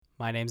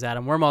My name's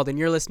Adam Wormald, and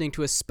you're listening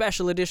to a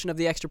special edition of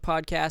the Extra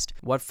Podcast.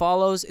 What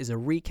follows is a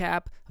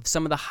recap of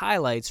some of the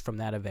highlights from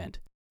that event.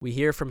 We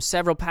hear from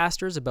several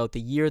pastors about the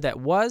year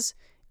that was,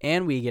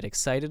 and we get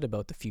excited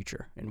about the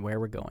future and where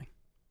we're going.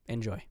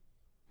 Enjoy.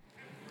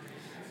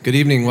 Good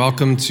evening.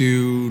 Welcome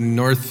to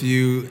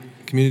Northview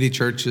Community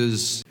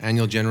Church's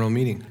annual general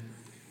meeting.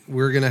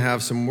 We're going to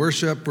have some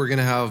worship. We're going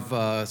to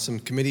have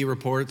some committee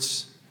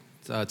reports.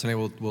 Tonight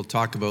we'll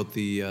talk about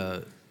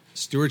the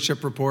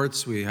stewardship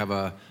reports. We have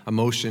a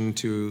motion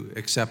to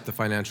accept the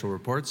financial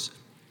reports.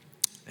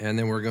 And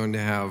then we're going to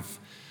have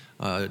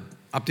an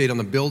update on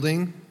the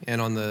building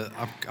and on the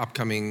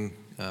upcoming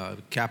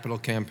capital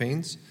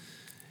campaigns.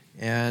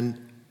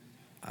 And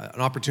an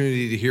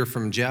opportunity to hear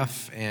from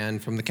Jeff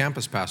and from the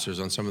campus pastors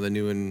on some of the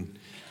new and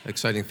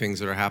exciting things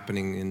that are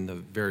happening in the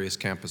various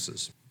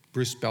campuses.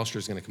 Bruce Belcher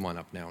is going to come on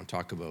up now and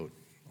talk about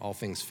all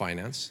things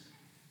finance.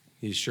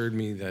 He assured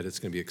me that it's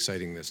going to be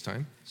exciting this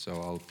time, so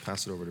I'll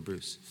pass it over to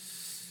Bruce.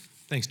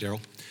 Thanks, Daryl.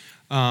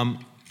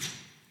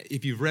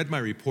 If you've read my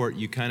report,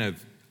 you kind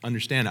of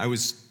understand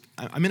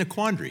I'm in a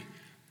quandary.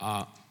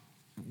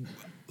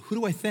 Who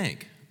do I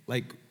thank?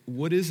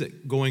 What is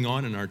it going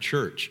on in our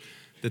church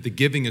that the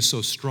giving is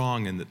so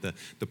strong and that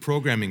the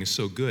programming is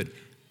so good?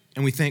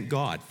 And we thank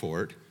God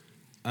for it.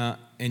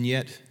 And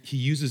yet he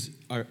uses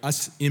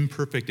us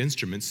imperfect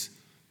instruments,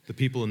 the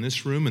people in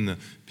this room and the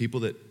people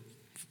that,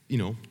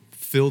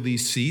 fill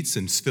these seats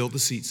and fill the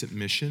seats at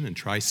Mission and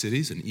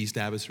Tri-Cities and East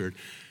Abbotsford.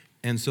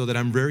 And so that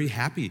I'm very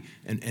happy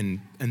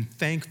and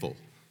thankful.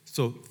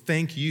 So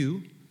thank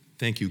you,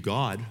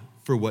 God,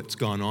 for what's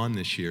gone on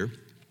this year.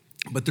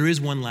 But there is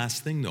one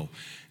last thing, though.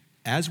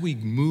 As we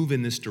move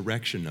in this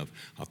direction of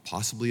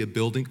possibly a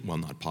building, well,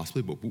 not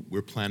possibly, but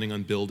we're planning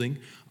on building,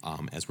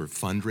 as we're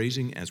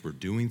fundraising, as we're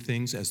doing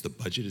things, as the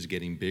budget is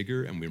getting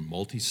bigger and we're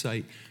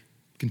multi-site,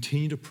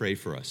 continue to pray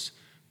for us.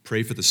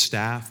 Pray for the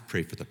staff,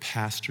 pray for the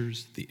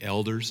pastors, the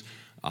elders,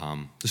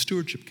 the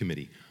stewardship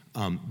committee,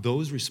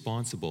 those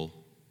responsible,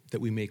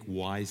 that we make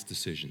wise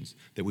decisions,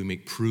 that we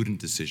make prudent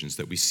decisions,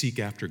 that we seek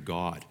after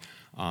God.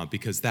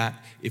 Because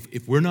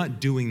if we're not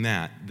doing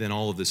that, then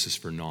all of this is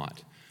for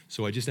naught.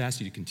 So I just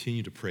ask you to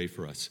continue to pray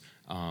for us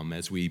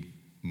as we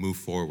move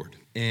forward.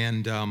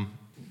 And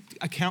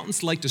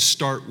accountants like to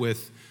start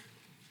with,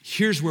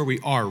 here's where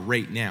we are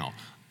right now.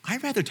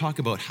 I'd rather talk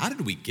about how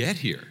did we get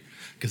here,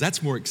 because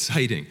that's more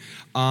exciting.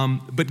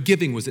 But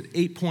giving was at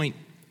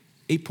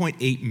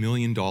 $8.8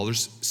 million,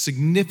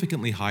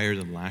 significantly higher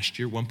than last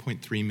year,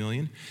 $1.3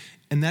 million.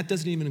 And that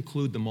doesn't even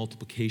include the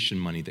multiplication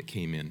money that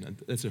came in.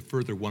 That's a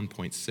further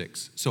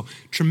 1.6. So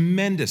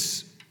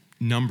tremendous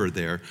number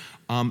there,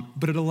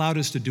 but it allowed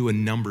us to do a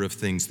number of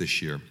things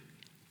this year.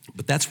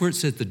 But that's where it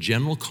says the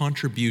general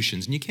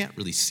contributions, and you can't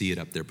really see it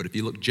up there, but if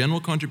you look, general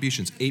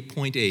contributions,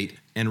 8.8,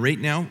 and right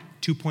now,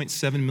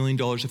 $2.7 million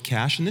of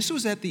cash, and this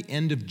was at the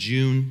end of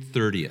June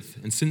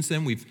 30th. And since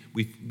then, we've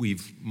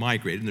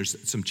migrated, and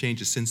there's some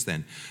changes since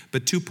then.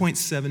 But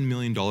 $2.7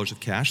 million of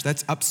cash,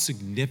 that's up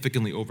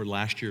significantly over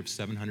last year of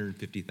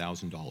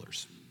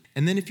 $750,000.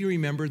 And then if you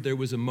remember, there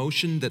was a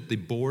motion that the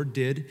board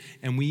did,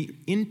 and we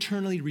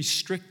internally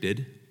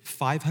restricted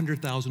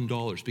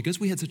 $500,000. Because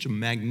we had such a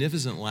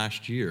magnificent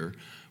last year,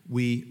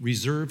 we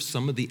reserved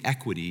some of the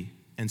equity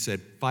and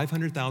said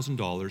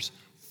 $500,000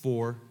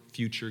 for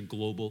future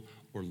global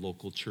or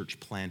local church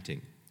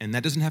planting. And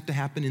that doesn't have to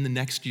happen in the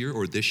next year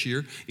or this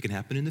year. It can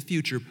happen in the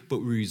future, but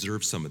we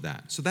reserve some of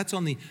that. So that's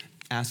on the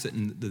asset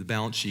and the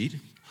balance sheet.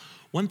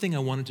 One thing I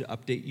wanted to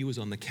update you is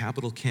on the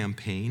capital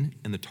campaign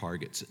and the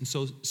targets. And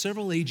so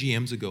several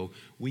AGMs ago,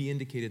 we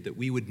indicated that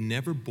we would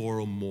never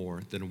borrow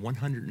more than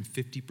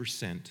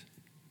 150%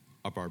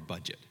 of our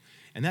budget.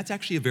 And that's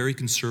actually a very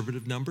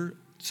conservative number.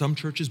 Some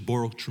churches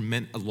borrow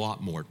a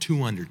lot more,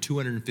 200,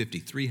 250,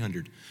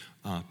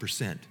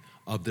 300%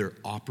 of their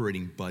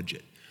operating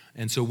budget.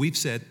 And so we've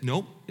said,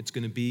 nope, it's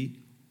going to be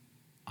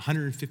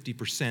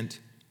 150%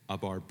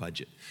 of our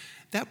budget.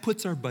 That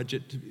puts our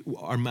budget,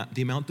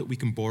 the amount that we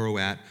can borrow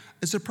at,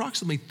 is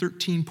approximately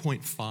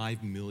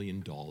 $13.5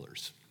 million.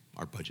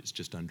 Our budget's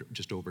just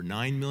over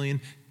 $9 million,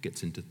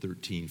 gets into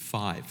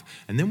 $13.5.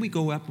 And then we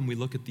go up and we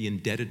look at the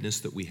indebtedness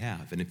that we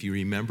have. And if you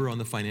remember on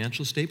the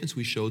financial statements,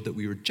 we showed that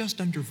we were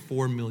just under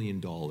 $4 million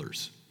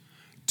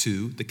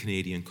to the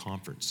Canadian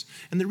Conference.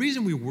 And the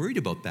reason we're worried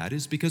about that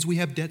is because we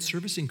have debt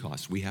servicing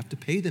costs. We have to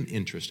pay them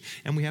interest,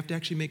 and we have to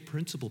actually make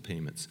principal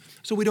payments.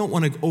 So we don't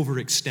want to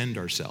overextend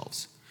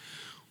ourselves.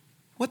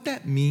 What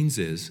that means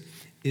is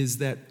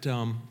that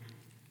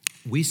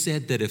we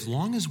said that as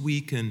long as we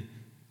can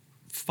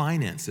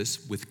finance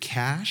this with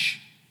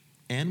cash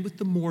and with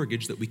the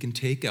mortgage that we can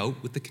take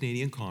out with the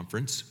Canadian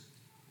Conference,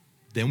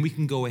 then we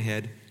can go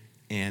ahead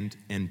and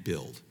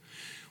build.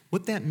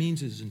 What that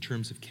means is in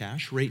terms of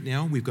cash, right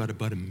now we've got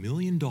about $1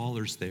 million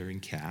there in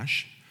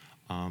cash.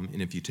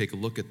 And if you take a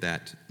look at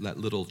that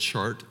little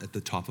chart at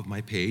the top of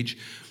my page,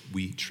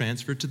 we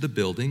transferred to the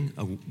building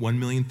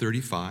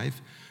 $1,035,000.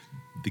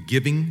 The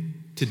giving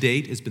to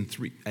date has been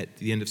at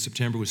the end of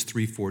September was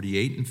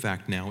 $348. In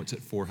fact, now it's at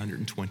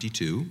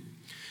 $422.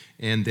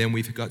 And then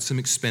we've got some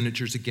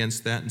expenditures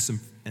against that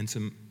and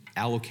some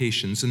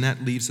allocations, and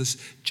that leaves us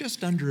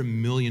just under $1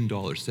 million.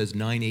 It says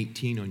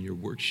 918 on your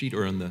worksheet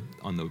or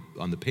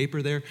on the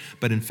paper there,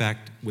 but in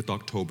fact, with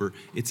October,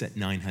 it's at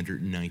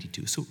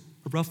 992. So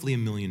roughly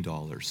 $1 million.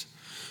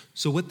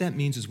 So what that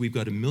means is we've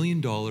got $1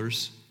 million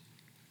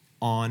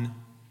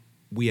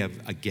we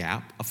have a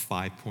gap of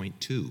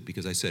 5.2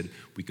 because I said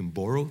we can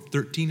borrow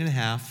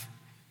 13.5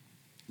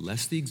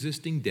 less the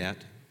existing debt,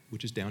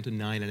 which is down to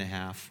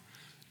 9.5.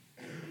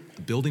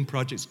 The building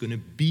project's going to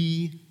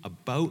be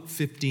about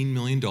 $15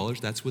 million.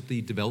 That's what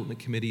the development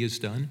committee has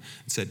done.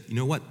 And said, you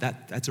know what,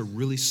 that's a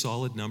really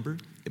solid number.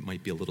 It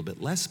might be a little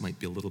bit less, might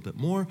be a little bit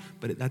more,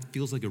 but that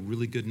feels like a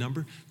really good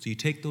number. So you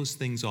take those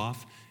things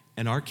off,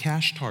 and our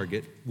cash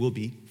target will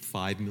be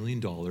 $5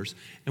 million.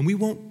 And we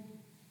won't,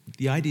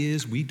 the idea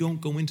is we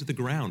don't go into the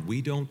ground.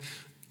 We don't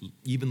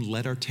even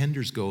let our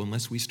tenders go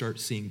unless we start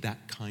seeing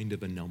that kind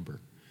of a number.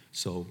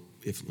 So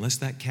unless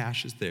that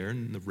cash is there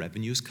and the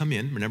revenues come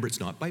in, remember it's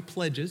not by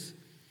pledges.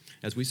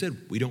 As we said,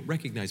 we don't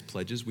recognize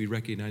pledges, we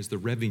recognize the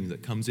revenue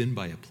that comes in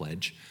by a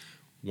pledge.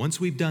 Once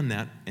we've done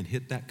that and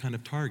hit that kind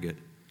of target,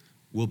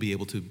 we'll be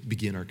able to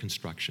begin our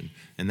construction.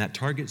 And that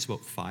target is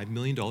about $5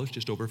 million,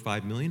 just over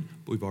 $5 million,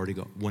 but we've already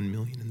got $1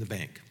 million in the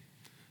bank.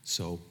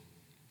 So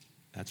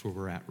that's where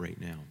we're at right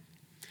now.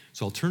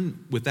 So I'll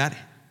turn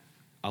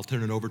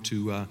it over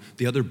to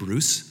the other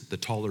Bruce, the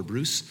taller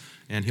Bruce,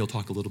 and he'll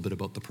talk a little bit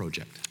about the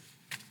project.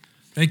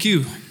 Thank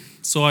you.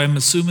 So I'm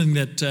assuming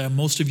that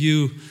most of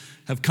you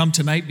have come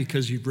tonight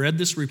because you've read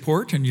this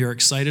report and you're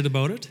excited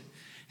about it.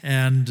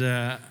 And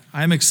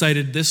I'm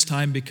excited this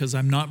time because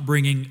I'm not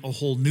bringing a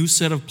whole new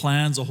set of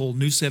plans, a whole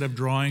new set of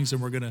drawings,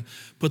 and we're going to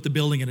put the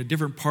building in a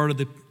different part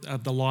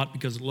of the lot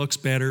because it looks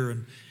better.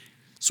 And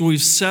so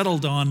we've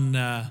settled on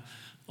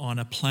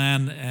a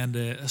plan and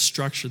a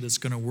structure that's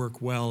going to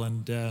work well.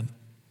 And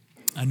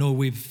I know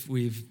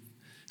we've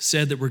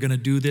said that we're going to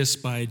do this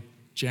by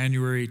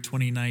January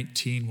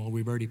 2019. Well,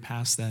 we've already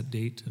passed that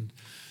date. And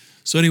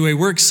so anyway,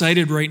 we're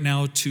excited right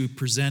now to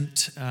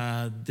present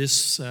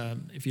this.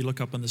 If you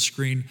look up on the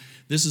screen,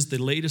 this is the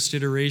latest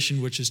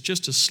iteration, which is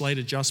just a slight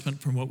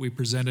adjustment from what we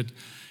presented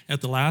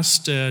at the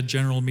last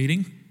general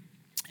meeting.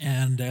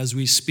 And as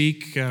we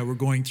speak, we're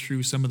going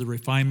through some of the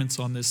refinements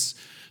on this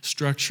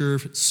structure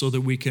so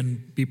that we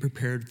can be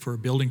prepared for a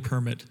building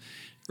permit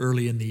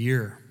early in the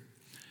year.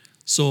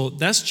 So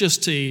that's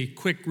just a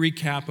quick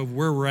recap of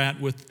where we're at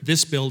with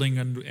this building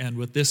and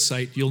with this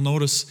site. You'll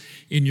notice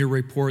in your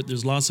report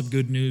there's lots of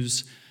good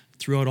news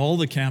throughout all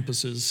the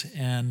campuses,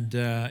 and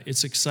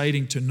it's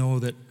exciting to know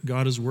that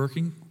God is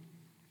working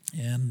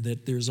and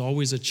that there's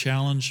always a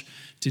challenge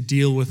to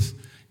deal with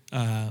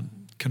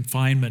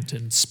confinement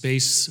and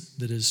space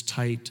that is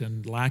tight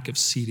and lack of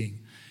seating,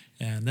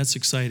 and that's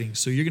exciting.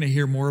 So you're going to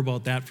hear more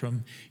about that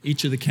from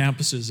each of the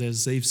campuses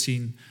as they've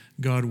seen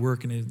God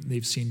work and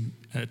they've seen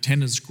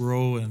attendance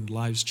grow and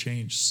lives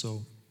change.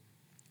 So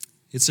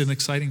it's an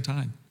exciting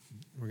time.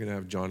 We're going to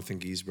have Jonathan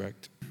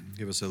Giesbrecht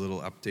give us a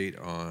little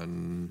update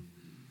on,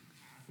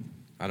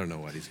 I don't know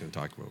what he's going to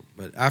talk about,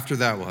 but after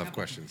that we'll have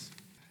questions.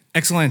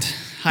 Excellent.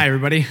 Hi,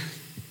 everybody.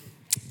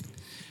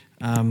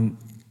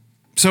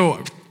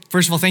 So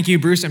first of all, thank you,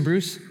 Bruce and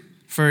Bruce,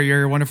 for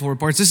your wonderful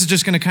reports. This is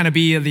just going to kind of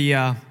be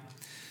a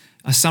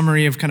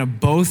summary of kind of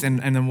both and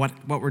then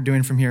what we're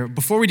doing from here.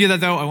 Before we do that,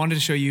 though, I wanted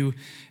to show you,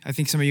 I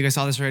think some of you guys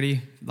saw this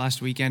already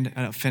last weekend,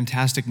 a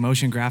fantastic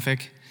motion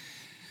graphic.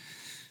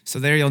 So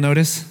there you'll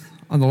notice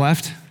on the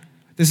left,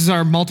 this is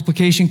our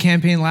multiplication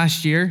campaign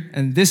last year,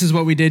 and this is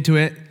what we did to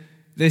it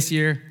this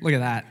year. Look at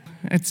that.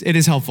 It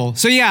is helpful.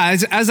 So yeah,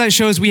 as that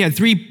shows, we had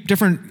three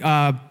different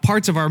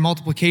parts of our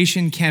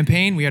multiplication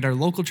campaign. We had our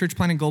local church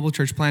planting, global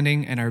church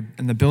planting,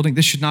 and the building.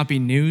 This should not be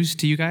news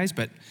to you guys,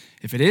 but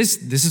if it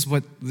is, this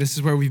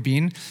is where we've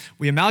been.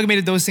 We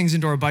amalgamated those things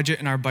into our budget,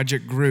 and our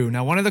budget grew.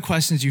 Now, one of the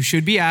questions you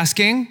should be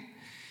asking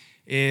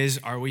is,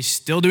 are we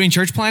still doing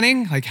church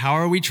planting? Like, how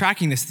are we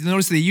tracking this?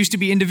 Notice they used to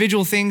be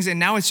individual things, and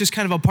now it's just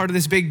kind of a part of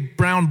this big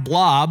brown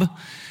blob.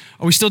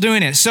 Are we still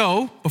doing it?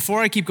 So,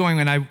 before I keep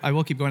going, and I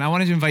will keep going, I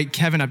wanted to invite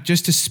Kevin up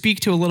just to speak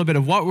to a little bit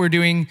of what we're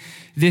doing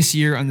this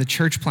year on the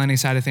church planting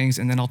side of things,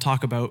 and then I'll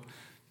talk about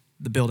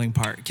the building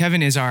part.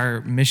 Kevin is our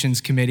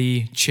missions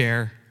committee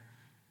chair.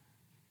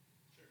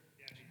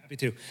 Happy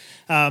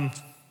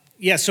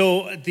to.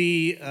 So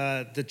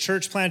the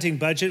church planting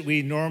budget,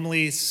 we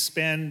normally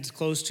spend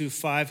close to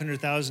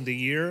 $500,000 a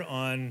year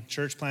on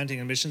church planting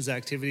and missions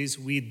activities.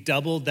 We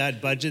doubled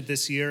that budget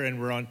this year, and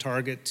we're on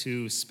target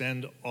to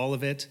spend all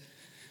of it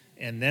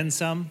and then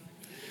some.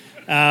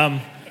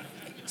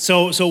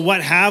 So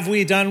what have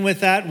we done with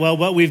that? Well,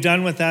 what we've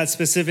done with that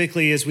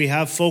specifically is we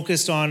have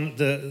focused on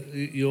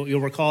you'll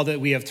recall that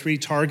we have 3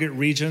 target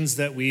regions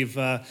that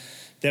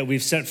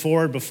we've set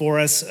forward before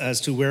us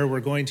as to where we're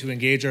going to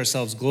engage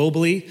ourselves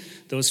globally.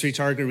 Those 3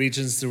 target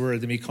regions were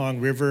the Mekong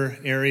River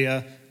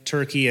area,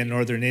 Turkey, and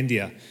northern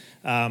India.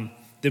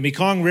 The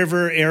Mekong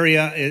River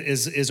area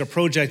is a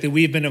project that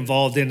we've been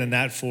involved in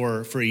that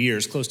for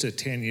years, close to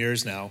 10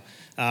 years now.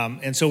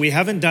 And so we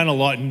haven't done a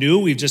lot new.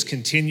 We've just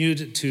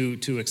continued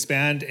to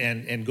expand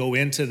and go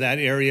into that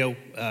area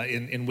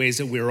in ways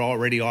that we're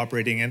already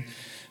operating in.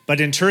 But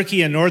in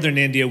Turkey and northern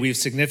India, we've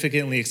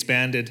significantly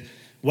expanded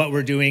what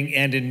we're doing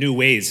and in new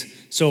ways.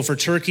 So for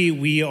Turkey,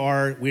 we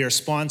are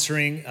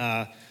sponsoring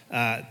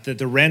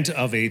the rent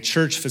of a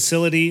church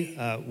facility,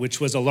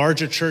 which was a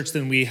larger church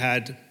than we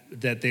had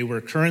that they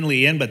were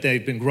currently in, but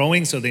they've been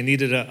growing, so they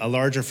needed a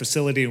larger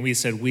facility, and we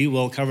said we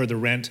will cover the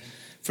rent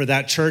for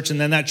that church.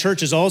 And then that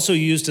church is also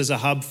used as a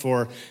hub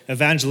for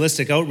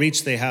evangelistic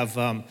outreach. They have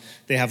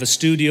a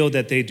studio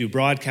that they do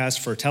broadcast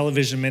for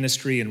television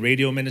ministry and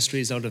radio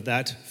ministries out of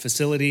that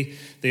facility.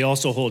 They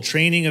also hold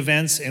training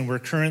events, and we're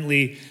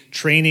currently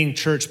training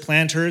church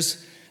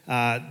planters.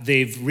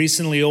 They've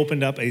recently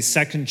opened up a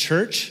second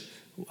church,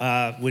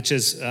 which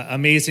is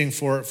amazing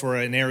for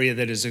an area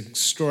that is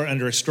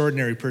under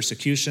extraordinary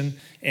persecution.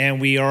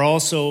 And we are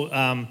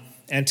also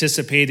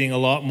anticipating a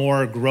lot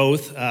more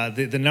growth.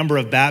 The number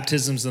of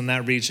baptisms in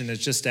that region is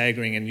just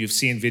staggering, and you've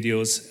seen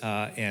videos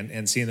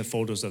and seen the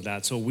photos of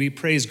that. So we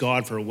praise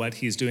God for what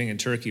he's doing in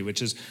Turkey,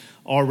 which is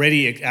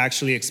already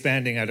actually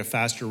expanding at a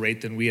faster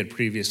rate than we had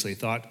previously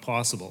thought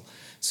possible.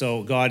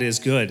 So God is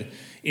good.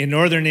 In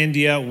northern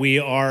India, we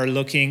are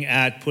looking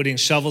at putting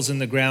shovels in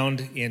the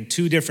ground in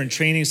 2 different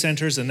training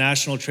centers, a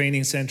national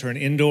training center in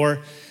Indore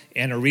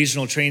and a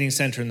regional training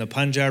center in the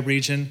Punjab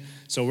region.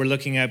 So we're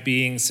looking at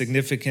being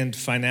significant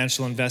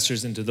financial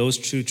investors into those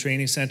 2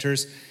 training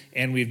centers.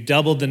 And we've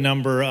doubled the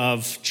number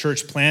of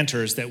church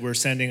planters that we're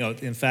sending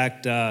out. In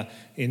fact,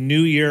 in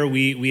New Year,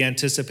 we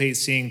anticipate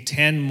seeing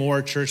 10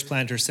 more church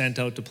planters sent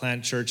out to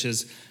plant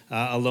churches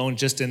alone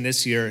just in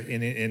this year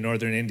in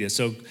northern India.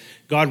 So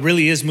God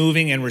really is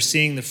moving, and we're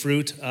seeing the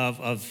fruit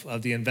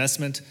of the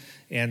investment.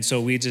 And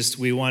so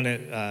we want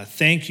to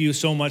thank you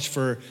so much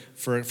for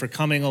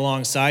coming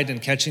alongside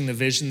and catching the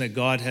vision that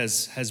God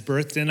has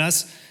birthed in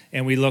us.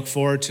 And we look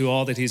forward to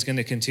all that he's going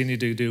to continue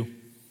to do.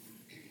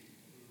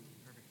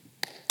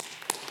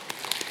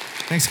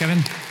 Thanks, Kevin.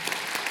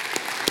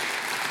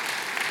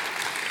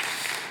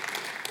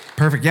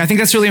 Perfect. Yeah, I think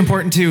that's really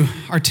important to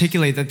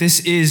articulate that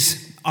this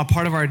is a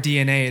part of our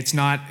DNA. It's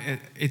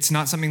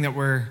not something that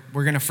we're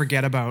going to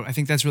forget about. I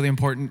think that's really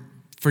important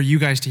for you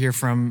guys to hear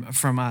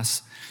from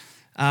us.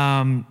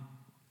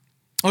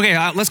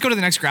 Okay, let's go to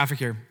the next graphic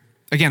here.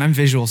 Again, I'm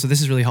visual, so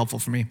this is really helpful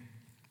for me.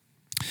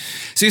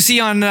 So you see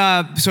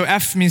so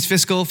F means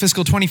fiscal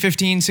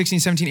 2015, 16,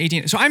 17,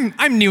 18. So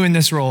I'm new in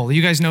this role.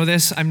 You guys know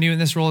this. I'm new in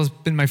this role. It's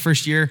been my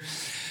first year.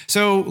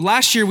 So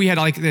last year we had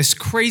like this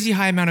crazy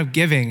high amount of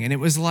giving, and it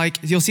was like,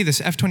 you'll see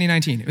this, F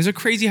 2019. It was a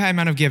crazy high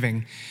amount of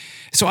giving.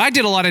 So I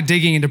did a lot of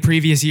digging into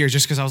previous years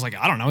just because I was like,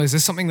 I don't know, is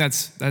this something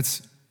that's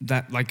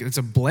like it's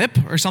a blip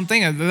or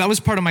something? That was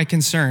part of my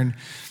concern.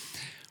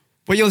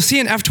 What you'll see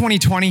in F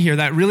 2020 here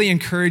that really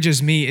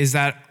encourages me is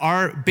that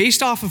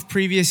based off of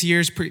previous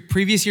year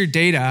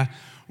data,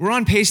 we're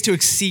on pace to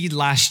exceed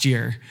last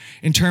year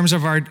in terms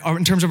of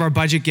our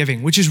budget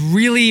giving, which is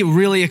really,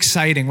 really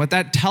exciting. What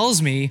that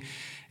tells me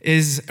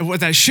is,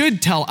 what that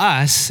should tell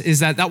us is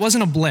that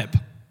wasn't a blip.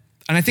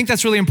 And I think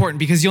that's really important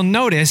because you'll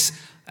notice,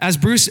 as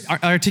Bruce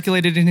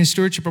articulated in his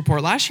stewardship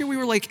report, last year we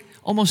were like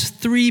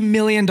almost $3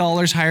 million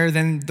higher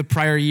than the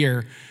prior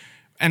year.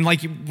 And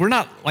like, we're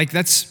not like,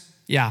 it's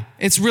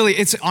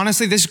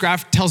honestly, this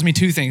graph tells me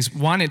 2 things.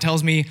 One, it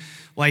tells me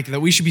like that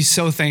we should be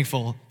so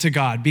thankful to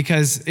God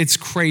because it's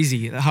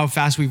crazy how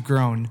fast we've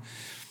grown.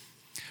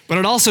 But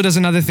it also does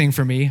another thing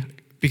for me,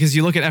 because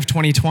you look at F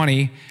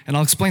 2020, and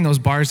I'll explain those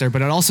bars there,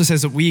 but it also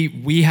says that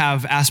we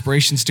have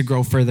aspirations to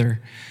grow further.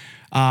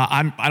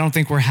 I don't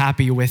think we're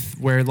happy with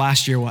where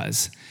last year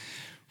was,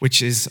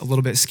 which is a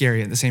little bit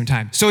scary at the same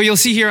time. So you'll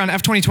see here on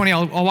F 2020,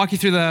 I'll walk you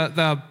through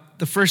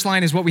the first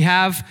line is what we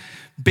have.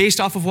 Based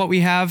off of what we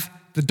have,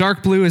 the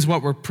dark blue is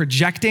what we're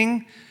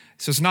projecting.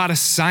 So it's not a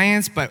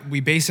science, but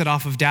we base it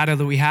off of data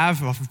that we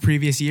have off of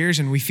previous years,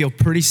 and we feel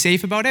pretty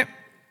safe about it.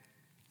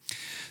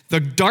 The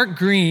dark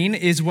green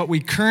is what we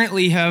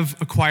currently have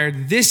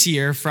acquired this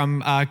year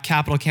from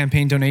capital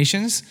campaign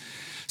donations.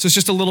 So it's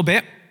just a little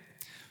bit.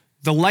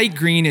 The light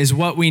green is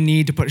what we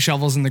need to put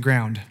shovels in the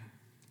ground.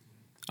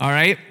 All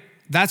right?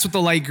 That's what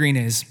the light green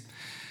is.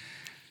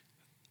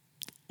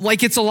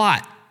 Like, it's a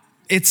lot.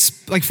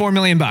 It's like $4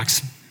 million.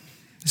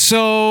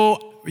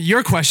 So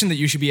your question that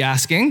you should be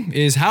asking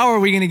is, how are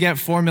we going to get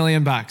 $4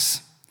 million?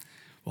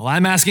 Well,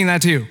 I'm asking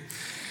that too.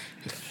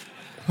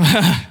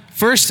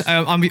 First,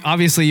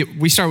 obviously,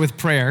 we start with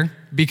prayer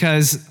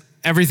because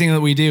everything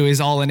that we do is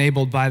all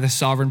enabled by the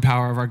sovereign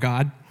power of our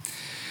God.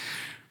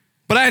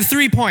 But I have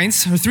 3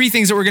 points, or 3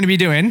 things that we're going to be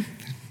doing.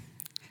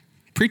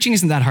 Preaching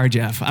isn't that hard,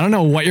 Jeff. I don't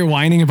know what you're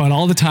whining about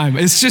all the time.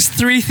 It's just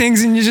 3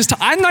 things, and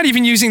I'm not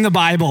even using the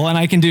Bible, and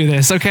I can do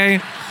this, okay?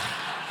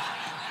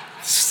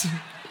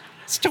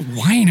 Such a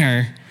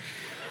whiner.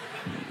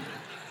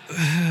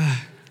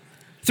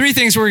 3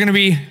 things we're going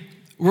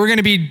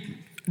to be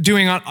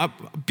doing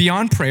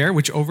beyond prayer,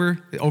 which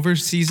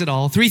oversees it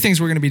all. 3 things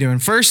we're going to be doing.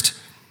 First,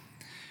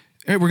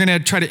 we're going to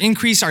try to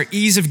increase our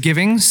ease of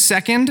giving.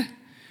 Second,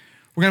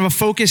 we're going to have a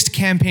focused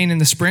campaign in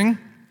the spring.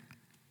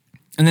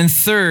 And then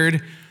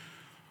third,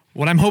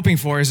 what I'm hoping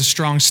for is a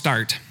strong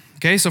start.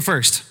 Okay, so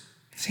first,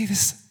 see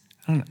this?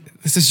 I don't know.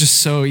 This is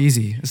just so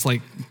easy. It's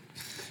like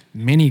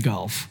mini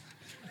golf.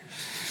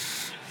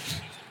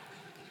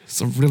 It's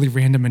a really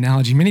random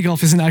analogy. Mini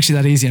golf isn't actually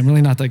that easy. I'm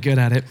really not that good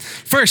at it.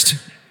 First,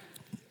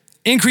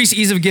 increase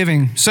ease of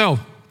giving. So,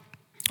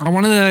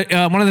 one of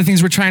the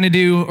things we're trying to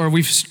do, or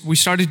we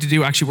started to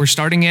do, actually, we're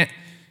starting it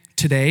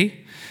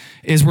today,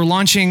 is we're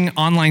launching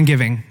online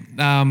giving.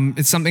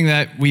 It's something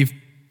that we've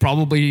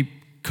probably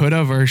could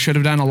have or should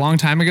have done a long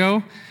time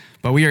ago,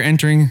 but we are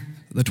entering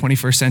the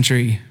 21st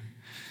century.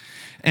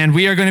 And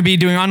we are going to be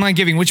doing online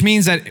giving, which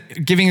means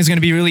that giving is going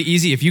to be really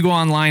easy. If you go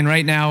online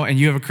right now and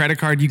you have a credit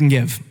card, you can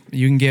give.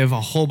 You can give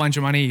a whole bunch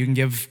of money. You can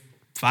give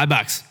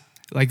 $5.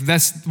 Like,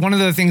 that's one of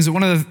the things,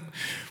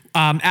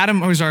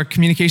 Adam, who's our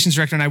communications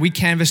director, and I, we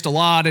canvassed a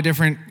lot of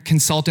different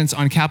consultants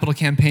on capital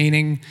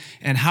campaigning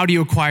and how do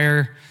you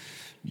acquire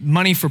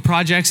money for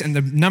projects. And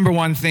the number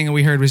one thing that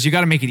we heard was you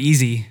got to make it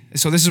easy.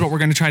 So this is what we're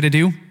going to try to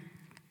do.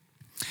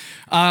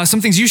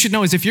 Some things you should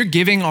know is if you're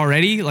giving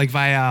already, like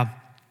via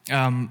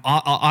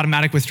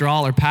automatic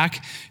withdrawal or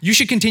PAC, you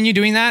should continue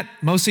doing that,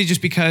 mostly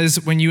just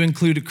because when you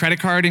include a credit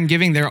card in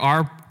giving, there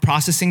are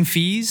processing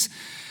fees,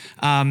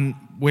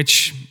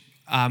 which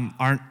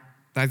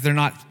they're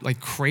not like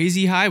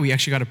crazy high. We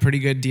actually got a pretty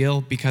good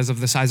deal because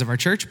of the size of our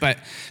church, but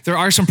there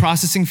are some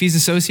processing fees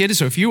associated.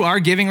 So if you are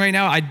giving right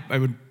now, I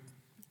would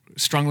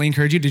strongly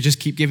encourage you to just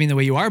keep giving the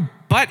way you are.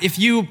 But if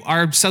you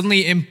are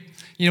suddenly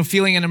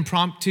feeling an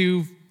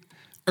impromptu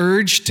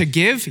urge to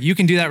give, you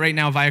can do that right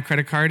now via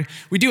credit card.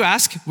 We do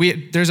ask,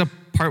 there's a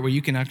part where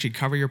you can actually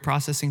cover your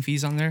processing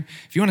fees on there.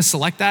 If you want to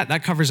select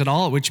that covers it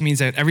all, which means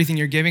that everything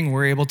you're giving,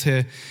 we're able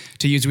to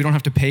use. We don't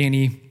have to pay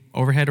any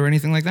overhead or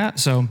anything like that.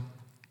 So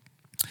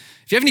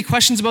if you have any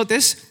questions about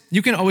this,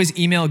 you can always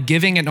email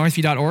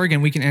giving@northview.org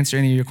and we can answer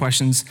any of your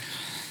questions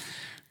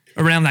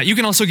around that. You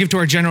can also give to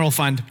our general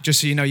fund,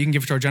 just so you know, you can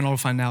give to our general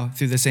fund now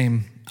through the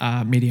same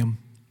medium.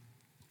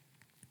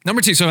 Number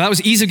 2, so that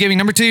was ease of giving.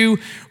 Number 2,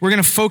 we're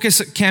going to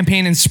focus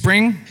campaign in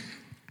spring.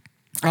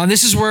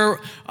 This is where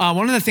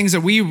one of the things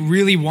that we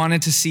really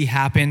wanted to see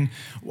happen,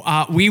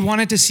 we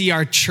wanted to see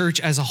our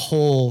church as a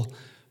whole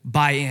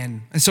buy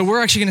in. And so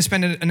we're actually going to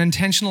spend an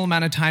intentional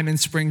amount of time in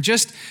spring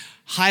just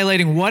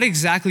highlighting what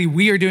exactly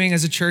we are doing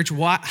as a church,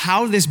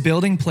 how this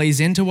building plays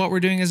into what we're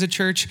doing as a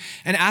church,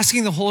 and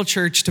asking the whole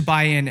church to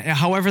buy in,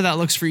 however that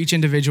looks for each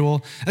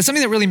individual. That's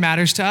something that really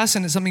matters to us,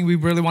 and it's something we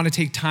really want to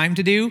take time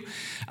to do.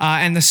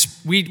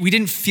 We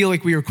didn't feel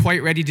like we were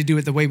quite ready to do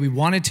it the way we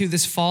wanted to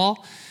this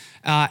fall,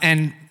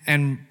 and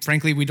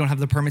frankly, we don't have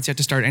the permits yet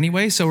to start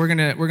anyway. So we're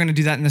gonna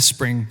do that in the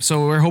spring.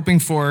 So we're hoping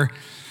for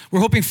a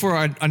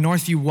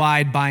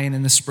Northview-wide buy-in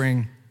in the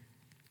spring.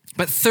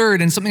 But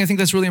third, and something I think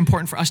that's really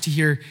important for us to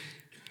hear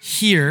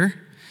here,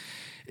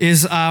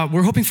 is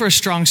we're hoping for a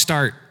strong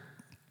start.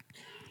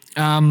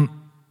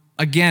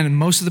 Again,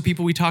 most of the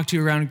people we talked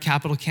to around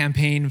capital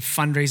campaign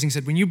fundraising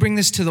said, when you bring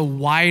this to the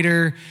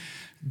wider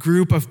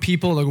group of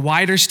people, the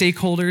wider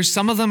stakeholders,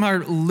 some of them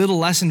are a little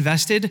less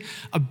invested,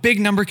 a big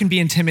number can be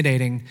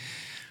intimidating.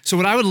 So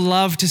what we'd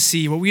love to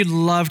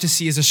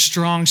see is a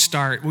strong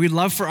start. We'd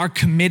love for our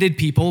committed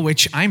people,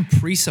 which I'm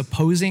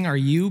presupposing are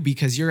you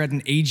because you're at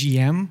an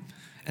AGM,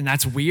 and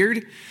that's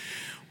weird.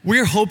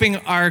 We're hoping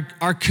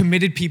our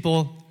committed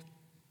people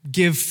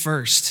give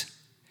first,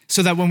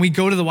 so that when we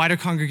go to the wider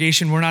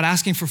congregation, we're not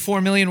asking for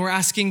 4 million, we're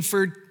asking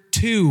for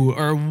 2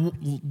 or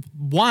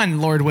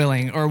 1, Lord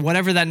willing, or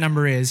whatever that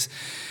number is.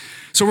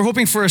 So we're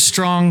hoping for a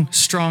strong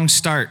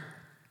start.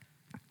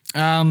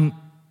 So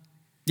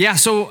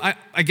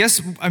I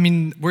guess,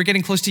 we're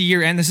getting close to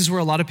year end. This is where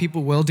a lot of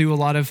people will do a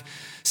lot of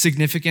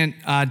significant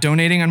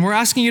donating, and we're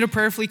asking you to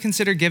prayerfully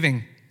consider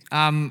giving.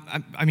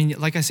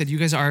 Like I said, you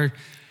guys are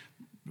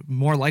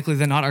more likely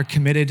than not our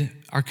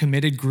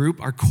committed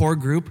group, our core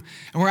group,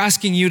 and we're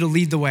asking you to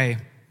lead the way.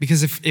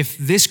 Because if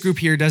this group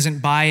here doesn't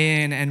buy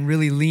in and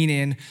really lean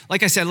in,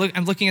 like I said, look,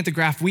 I'm looking at the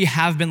graph. We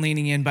have been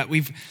leaning in, but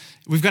we've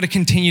got to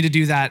continue to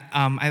do that.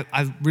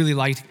 I really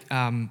liked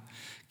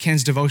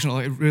Ken's devotional.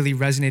 It really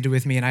resonated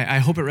with me, and I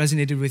hope it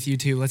resonated with you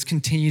too. Let's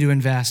continue to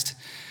invest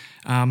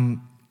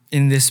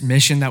in this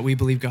mission that we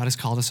believe God has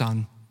called us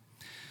on.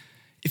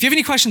 If you have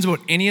any questions about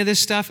any of this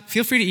stuff,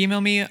 feel free to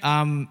email me.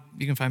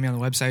 You can find me on the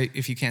website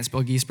if you can't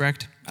spell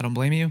Giesbrecht. I don't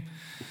blame you.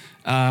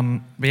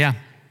 But yeah,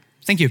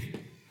 thank you.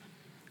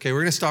 Okay,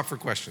 we're going to stop for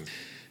questions.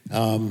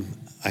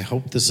 I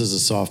hope this is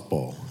a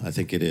softball. I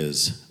think it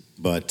is.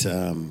 But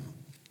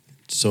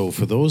so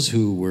for those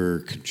who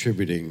were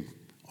contributing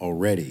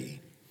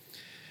already,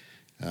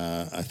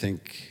 I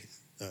think,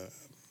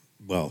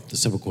 the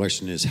simple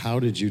question is, how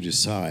did you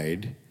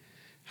decide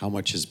how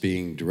much is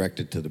being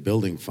directed to the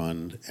building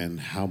fund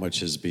and how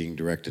much is being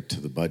directed to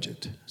the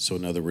budget? So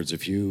in other words,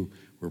 if you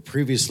were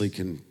previously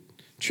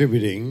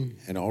contributing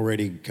and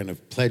already kind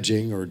of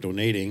pledging or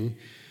donating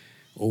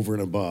over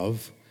and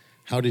above,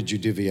 how did you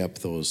divvy up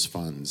those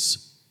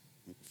funds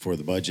for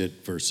the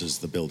budget versus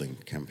the building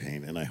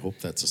campaign? And I hope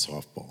that's a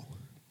softball.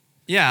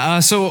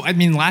 Yeah,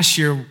 last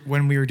year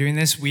when we were doing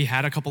this, we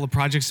had a couple of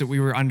projects that we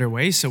were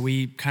underway, so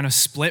we kind of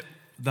split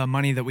the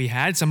money that we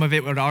had. Some of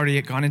it had already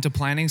gone into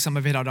planning, some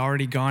of it had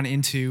already gone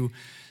into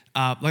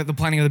the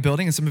planning of the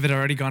building, and some of it had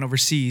already gone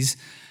overseas.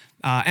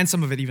 and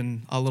some of it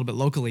even a little bit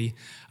locally.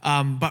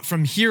 But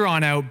from here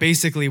on out,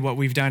 basically what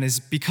we've done is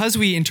because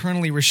we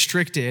internally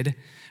restricted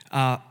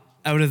out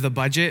of the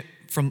budget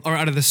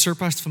out of the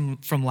surplus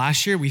from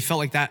last year, we felt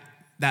like that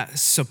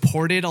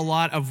supported a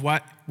lot of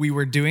what we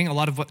were doing. A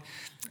lot of what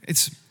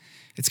it's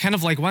kind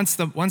of like once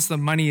the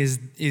money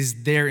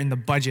is there in the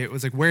budget, it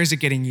was like, where is it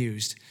getting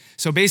used?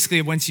 So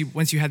basically, once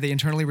you had the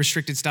internally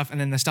restricted stuff and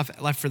then the stuff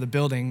left for the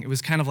building, it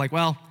was kind of like,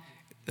 well,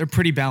 they're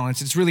pretty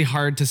balanced. It's really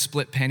hard to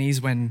split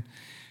pennies when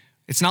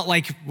it's not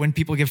like when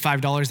people give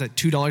 $5 that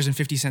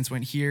 $2.50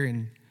 went here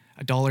and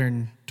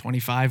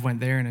 $1.25 went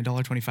there and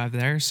 $1.25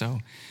 there. So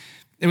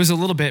it was a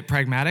little bit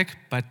pragmatic,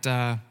 but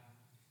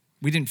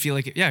we didn't feel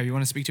like it. Yeah, you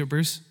want to speak to it,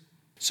 Bruce?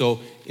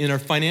 So in our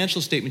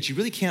financial statements, you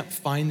really can't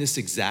find this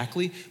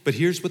exactly, but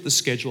here's what the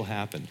schedule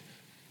happened.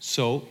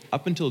 So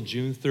up until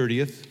June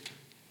 30th,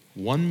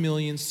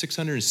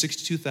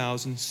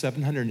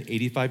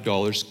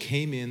 $1,662,785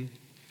 came in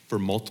for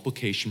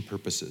multiplication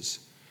purposes.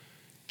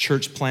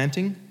 Church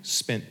planting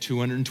spent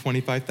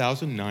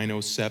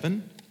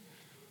 $225,907.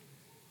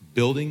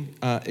 Building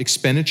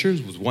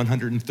expenditures was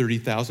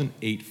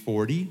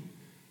 $130,840.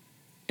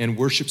 And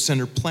worship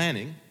center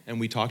planning, and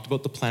we talked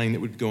about the planning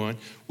that would go on,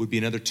 would be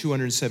another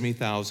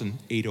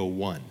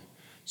 $270,801.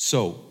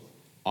 So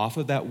off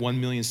of that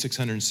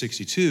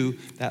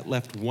 $1,662,000, that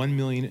left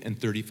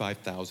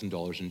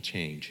 $1,035,000 in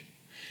change.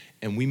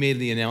 And we made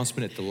the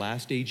announcement at the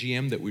last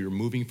AGM that we were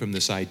moving from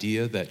this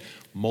idea that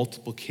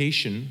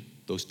multiplication,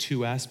 those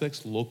two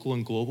aspects, local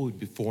and global,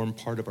 would form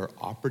part of our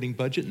operating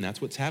budget, and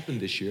that's what's happened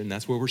this year, and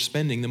that's where we're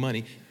spending the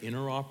money in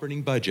our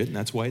operating budget, and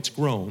that's why it's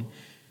grown.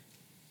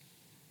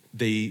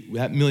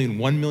 That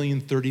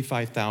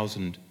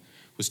 $1,035,000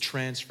 was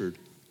transferred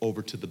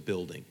over to the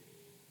building.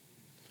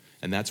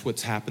 And that's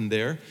what's happened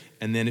there.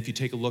 And then if you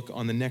take a look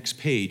on the next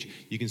page,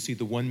 you can see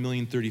the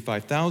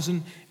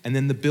 $1,035,000, and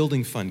then the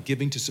building fund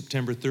giving to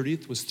September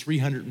 30th was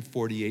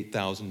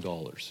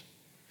 $348,000.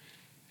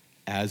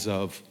 As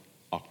of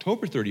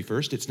October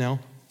 31st, it's now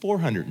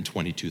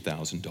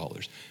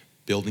 $422,000.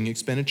 Building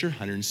expenditure,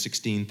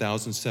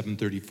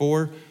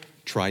 $116,734.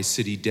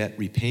 Tri-City debt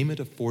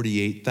repayment of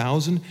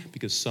 $48,000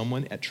 because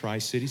someone at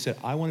Tri-City said,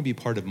 I want to be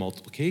part of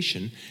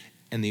multiplication.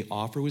 And the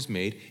offer was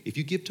made, if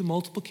you give to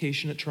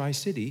multiplication at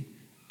Tri-City,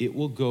 it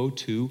will go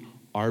to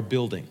our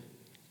building.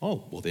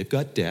 Oh, well, they've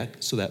got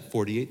debt, so that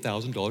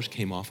 $48,000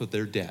 came off of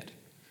their debt.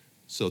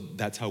 So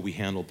that's how we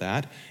handled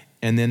that.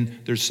 And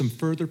then there's some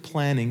further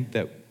planning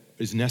that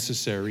is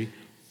necessary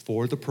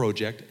for the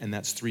project, and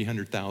that's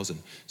 $300,000.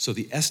 So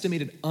the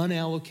estimated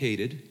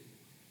unallocated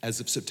as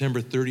of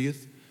September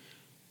 30th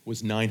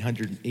was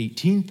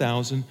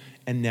 $918,000,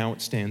 and now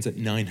it stands at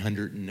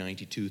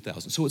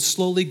 $992,000. So it's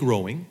slowly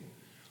growing,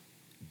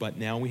 but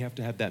now we have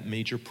to have that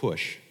major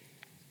push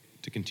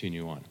to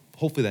continue on.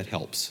 Hopefully that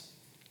helps.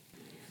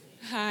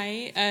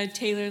 Hi,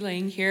 Taylor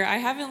Lang here. I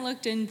haven't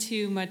looked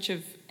into much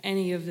of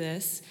any of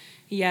this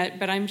yet,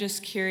 but I'm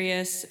just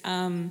curious,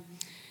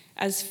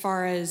 as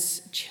far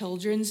as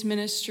children's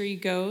ministry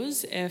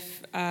goes,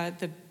 if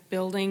the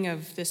building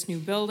of this new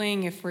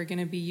building, if we're going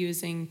to be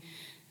using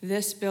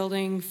this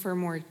building for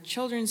more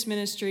children's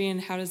ministry,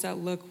 and how does that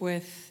look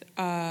with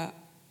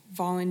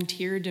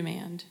volunteer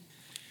demand?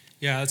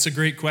 Yeah, that's a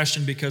great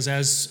question, because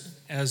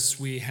as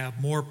we have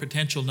more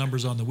potential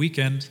numbers on the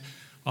weekend,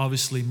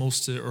 obviously a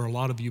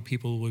lot of you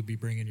people will be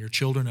bringing your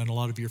children, and a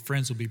lot of your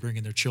friends will be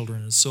bringing their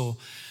children. And so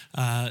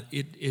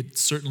it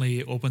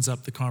certainly opens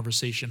up the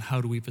conversation,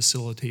 how do we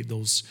facilitate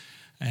those?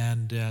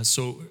 And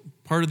so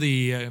part of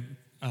the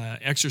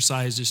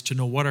exercise is to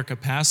know what our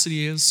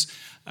capacity is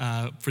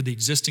for the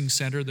existing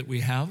center that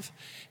we have,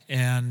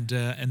 and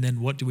then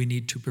what do we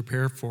need to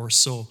prepare for.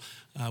 So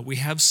we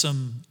have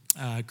some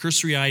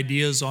cursory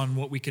ideas on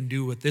what we can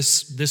do with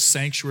this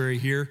sanctuary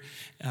here,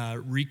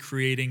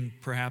 recreating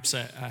perhaps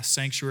a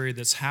sanctuary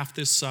that's half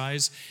this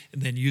size,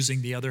 and then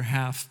using the other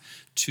half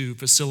to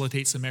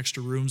facilitate some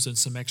extra rooms and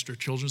some extra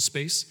children's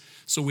space.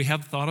 So we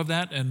have thought of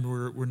that, and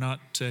we're not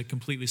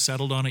completely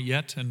settled on it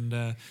yet. And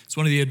it's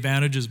one of the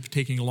advantages of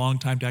taking a long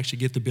time to actually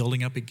get the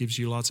building up. It gives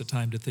you lots of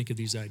time to think of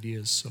these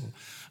ideas. So,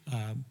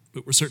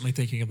 but we're certainly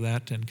thinking of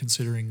that and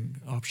considering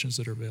options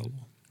that are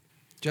available.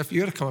 Jeff,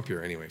 you got to come up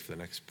here anyway for the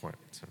next point.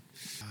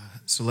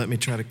 So let me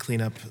try to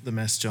clean up the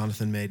mess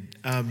Jonathan made.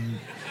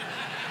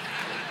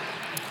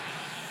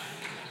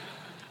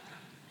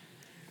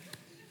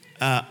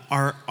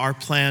 Our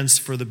plans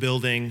for the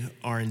building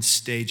are in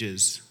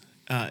stages.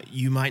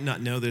 You might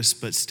not know this,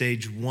 but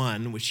stage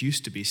 1, which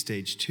used to be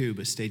stage 2,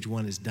 but stage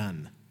 1 is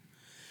done.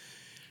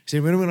 Does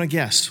anyone want to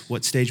guess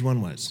what stage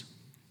 1 was?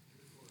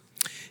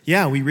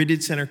 Yeah, we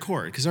redid center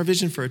court, because our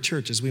vision for a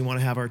church is we want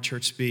to have our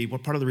church be, well,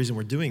 part of the reason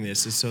we're doing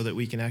this is so that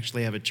we can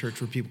actually have a church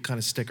where people kind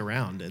of stick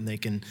around and they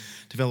can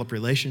develop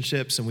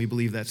relationships, and we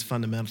believe that's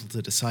fundamental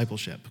to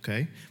discipleship,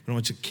 okay? We don't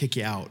want to kick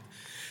you out.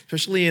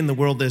 Especially in the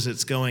world as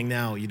it's going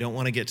now, you don't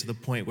want to get to the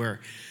point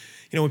where,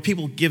 when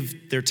people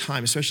give their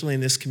time, especially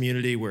in this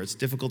community where it's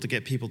difficult to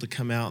get people to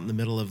come out in the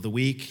middle of the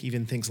week,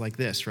 even things like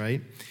this, right?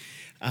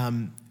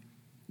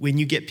 when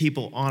you get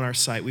people on our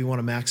site, we want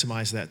to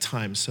maximize that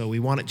time. So we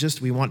want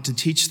to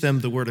teach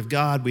them the Word of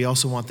God. We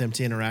also want them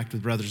to interact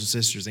with brothers and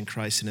sisters in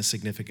Christ in a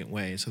significant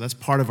way. So that's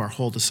part of our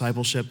whole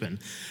discipleship and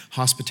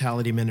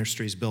hospitality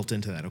ministries built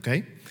into that,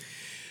 okay?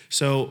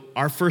 So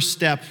our first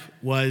step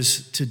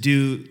was to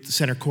do the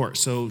center court.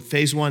 So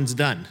phase 1's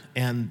done,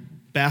 and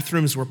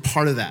bathrooms were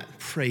part of that.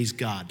 Praise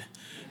God,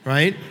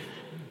 right?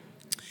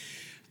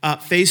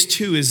 Phase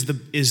 2 is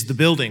the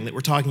building that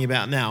we're talking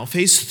about now.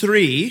 Phase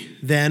 3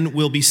 then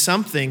will be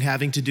something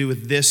having to do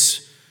with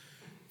this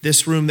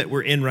room that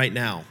we're in right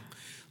now.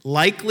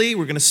 Likely,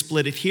 we're going to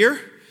split it here,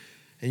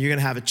 and you're going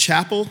to have a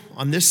chapel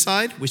on this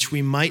side, which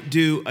we might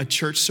do a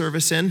church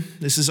service in.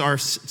 This is our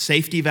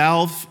safety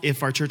valve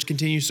if our church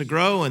continues to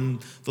grow and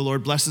the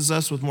Lord blesses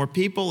us with more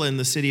people and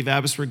the city of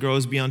Abbotsford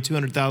grows beyond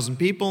 200,000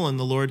 people and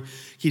the Lord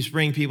keeps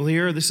bringing people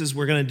here.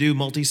 We're going to do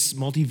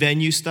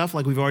multi-venue stuff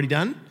like we've already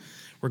done.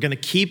 We're going to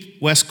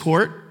keep West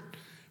Court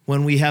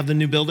when we have the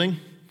new building.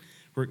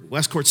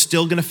 West Court's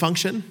still going to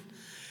function,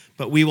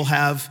 but we will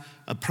have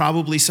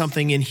probably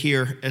something in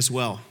here as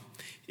well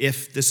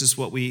if this is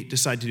what we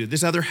decide to do.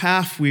 This other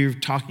half, we're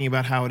talking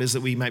about how it is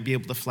that we might be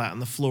able to flatten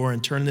the floor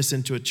and turn this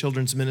into a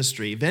children's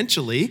ministry.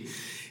 Eventually,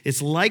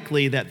 it's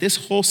likely that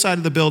this whole side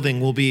of the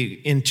building will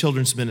be in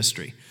children's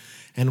ministry,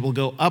 and we'll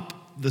go up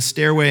the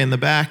stairway in the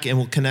back and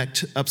we'll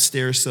connect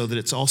upstairs so that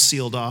it's all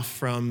sealed off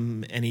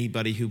from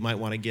anybody who might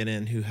want to get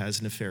in who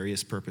has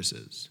nefarious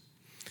purposes.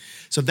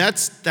 So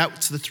that's the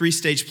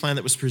 3-stage plan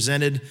that was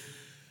presented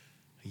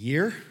a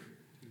year,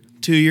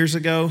 2 years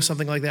ago,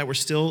 something like that. We're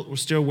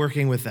still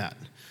working with that.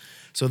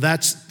 So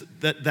those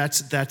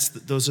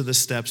are the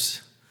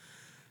steps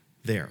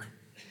there.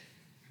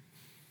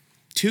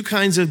 2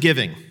 kinds of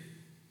giving.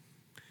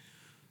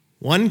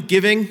 One,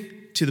 giving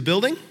to the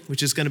building,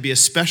 which is going to be a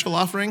special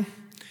offering.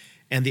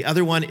 And the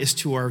other one is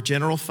to our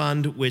general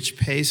fund, which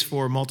pays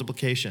for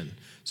multiplication.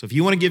 So if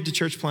you want to give to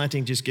church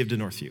planting, just give to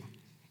Northview.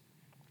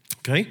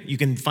 Okay? You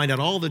can find out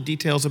all the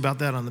details about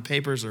that on the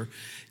papers, or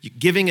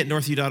giving at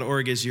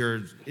northview.org is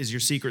your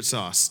secret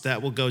sauce.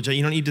 That will go.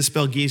 You don't need to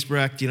spell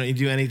Giesbrecht. You don't need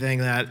to do anything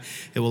that.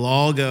 It will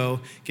all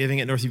go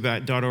giving at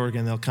northview.org,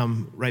 and they'll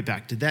come right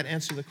back. Did that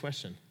answer the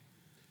question?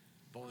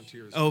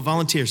 Volunteers. Oh,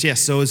 volunteers,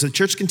 yes. So as the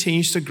church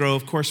continues to grow,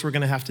 of course, we're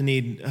going to have to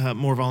need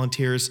more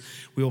volunteers.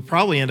 We will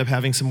probably end up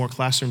having some more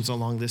classrooms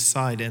along this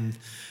side, and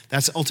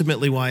that's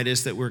ultimately why it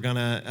is that we're going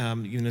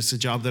to, it's a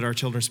job that our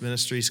children's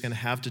ministry is going to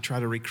have to try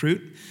to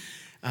recruit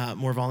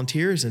more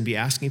volunteers and be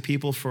asking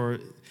people for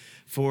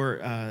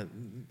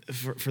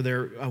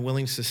their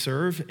willingness to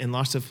serve in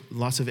lots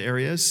of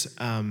areas.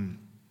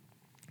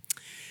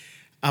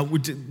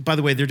 By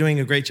the way, they're doing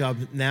a great job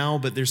now,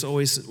 but there's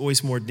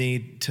always more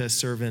need to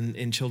serve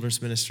in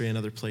children's ministry and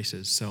other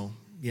places. So,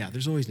 yeah,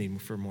 there's always need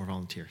for more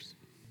volunteers.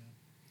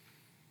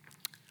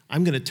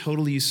 I'm going to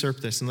totally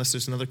usurp this unless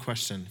there's another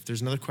question. If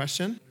there's another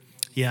question?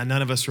 Yeah,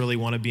 none of us really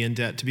want to be in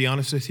debt. To be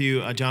honest with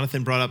you,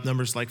 Jonathan brought up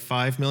numbers like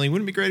 5 million.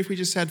 Wouldn't it be great if we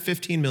just had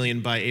 15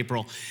 million by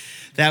April?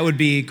 That would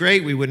be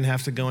great. We wouldn't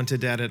have to go into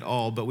debt at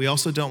all. But we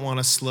also don't want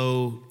to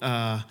slow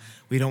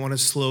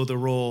the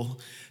roll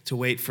to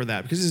wait for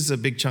that, because this is a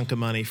big chunk of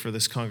money for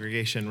this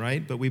congregation,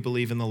 right? But we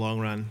believe in the long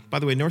run. By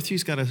the way,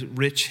 Northview's got a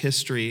rich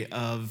history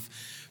of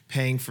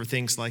paying for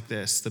things like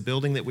this. The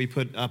building that we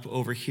put up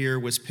over here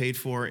was paid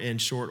for in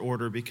short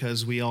order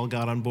because we all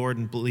got on board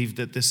and believed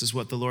that this is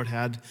what the Lord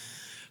had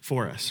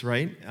for us,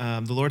 right?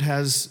 The Lord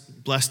has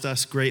blessed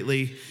us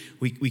greatly.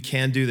 We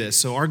can do this.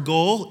 So our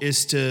goal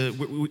is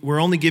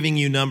we're only giving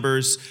you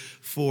numbers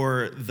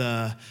for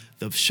the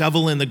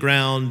shovel in the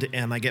ground,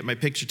 and I get my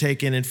picture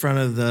taken in front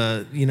of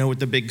with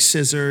the big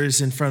scissors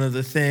in front of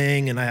the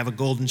thing, and I have a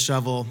golden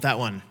shovel, that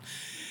one.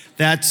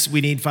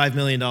 We need $5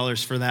 million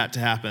for that to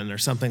happen or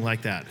something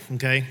like that,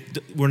 okay?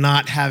 We're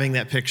not having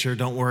that picture.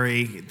 Don't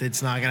worry.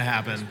 It's not going to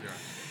happen.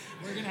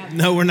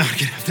 No, we're not going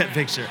to have that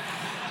picture.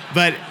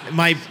 But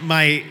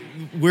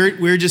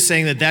we're just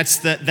saying that's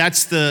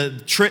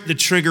the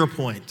trigger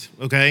point,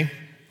 okay?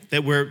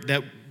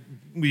 That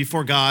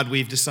before God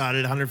we've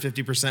decided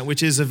 150%,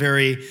 which is a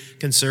very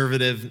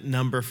conservative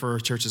number for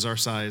churches our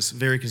size,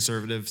 very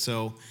conservative.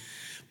 So,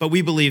 but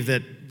we believe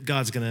that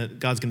God's gonna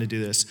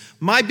do this.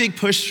 My big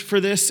push for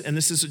this, and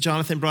this is what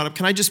Jonathan brought up.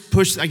 Can I just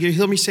push?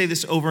 Hear me say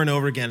this over and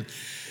over again.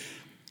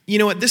 You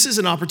know what? This is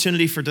an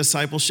opportunity for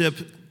discipleship.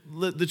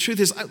 The truth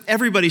is,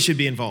 everybody should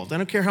be involved. I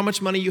don't care how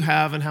much money you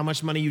have and how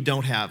much money you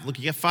don't have. Look,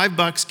 you get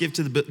 $5, give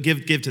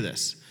to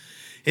this.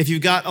 If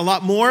you've got a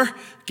lot more,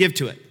 give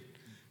to it.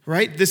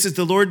 Right? This is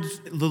the Lord.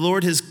 The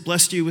Lord has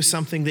blessed you with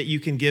something that you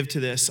can give to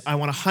this. I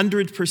want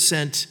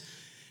 100%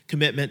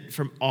 commitment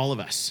from all of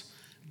us.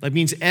 That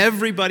means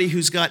everybody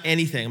who's got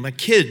anything. My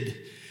kid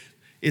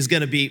is going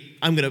to be.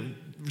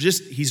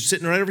 He's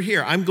sitting right over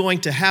here. I'm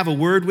going to have a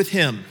word with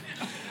him.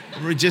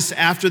 Just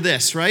after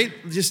this, right?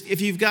 Just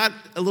if you've got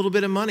a little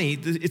bit of money,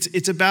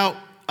 it's about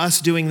us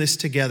doing this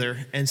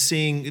together and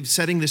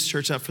setting this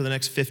church up for the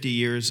next 50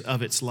 years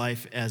of its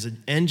life as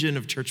an engine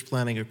of church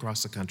planting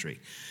across the country.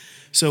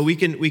 So we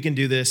can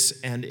do this,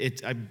 and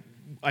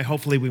I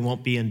hopefully we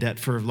won't be in debt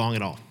for long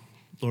at all,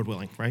 Lord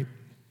willing, right?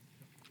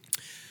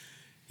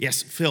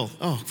 Yes, Phil.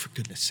 Oh, for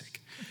goodness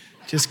sake.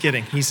 Just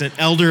kidding. He's an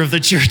elder of the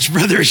church,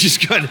 brother.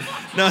 Just good.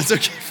 No, it's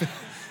okay.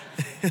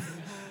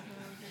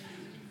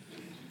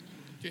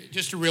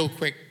 Just a real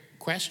quick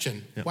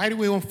question. Yeah. Why do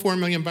we owe $4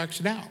 million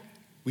now?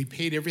 We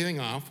paid everything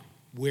off.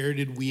 Where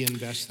did we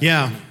invest that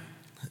Yeah.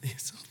 money?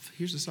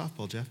 Here's a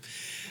softball, Jeff.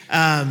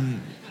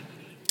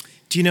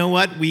 Do you know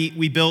what?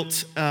 We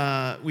built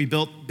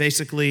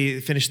basically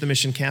finished the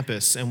Mission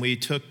Campus, and we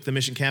took the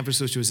Mission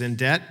Campus, which was in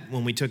debt.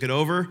 When we took it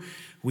over,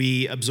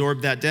 we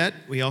absorbed that debt.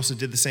 We also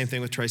did the same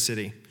thing with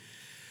Tri-City.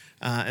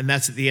 And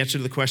that's the answer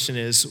to the question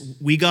is,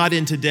 we got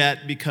into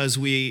debt because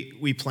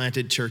we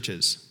planted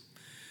churches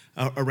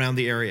around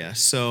the area.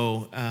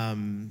 So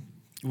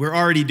we're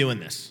already doing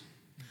this,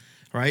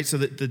 right? So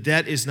the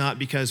debt is not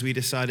because we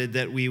decided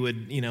that we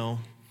would,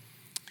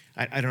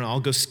 I don't know, I'll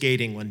go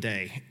skating one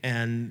day.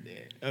 And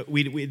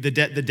the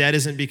debt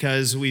isn't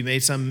because we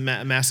made some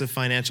massive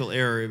financial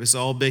error. It was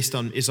all based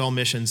on, it's all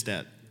missions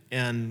debt.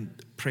 And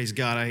praise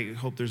God, I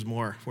hope there's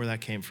more where that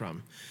came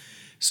from.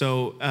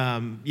 So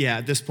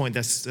at this point,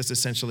 that's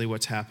essentially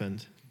what's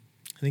happened.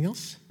 Anything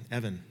else?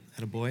 Evan,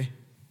 attaboy.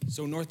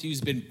 So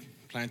Northview's been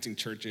planting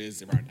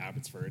churches around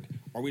Abbotsford.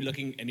 Are we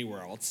looking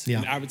anywhere else Yeah.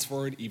 in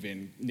Abbotsford,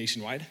 even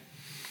nationwide?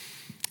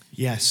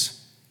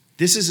 Yes.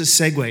 This is a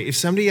segue. If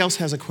somebody else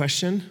has a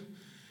question,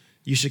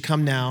 you should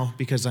come now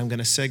because I'm going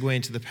to segue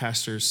into the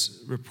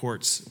pastor's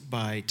reports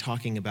by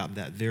talking about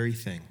that very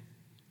thing.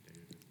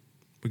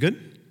 We're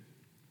good?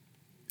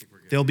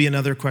 There'll be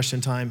another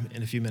question time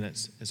in a few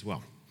minutes as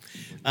well.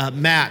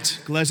 Matt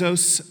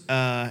Glezos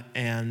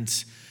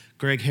and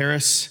Greg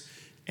Harris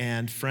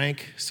and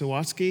Frank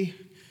Sawatsky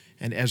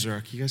and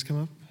Ezra. Can you guys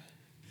come up?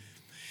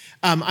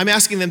 I'm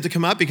asking them to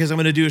come up because I'm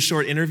going to do a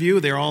short interview.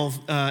 They're all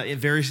at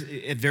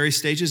various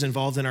stages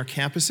involved in our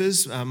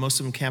campuses. Most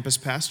of them campus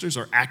pastors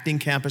or acting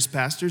campus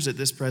pastors at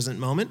this present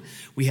moment.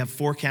 We have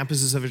 4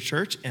 campuses of a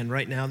church, and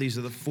right now these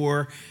are the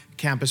 4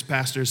 campus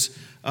pastors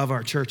of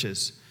our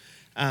churches.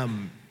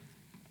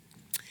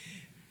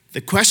 The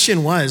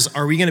question was,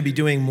 are we going to be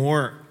doing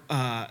more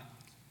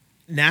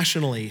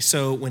nationally?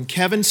 So when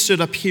Kevin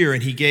stood up here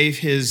and he gave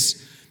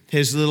his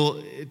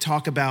little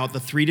talk about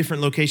the 3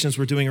 different locations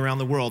we're doing around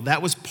the world,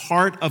 that was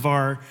part of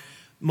our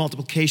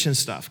multiplication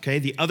stuff, okay?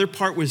 The other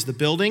part was the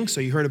building.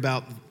 So you heard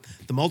about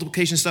the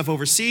multiplication stuff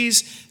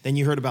overseas, then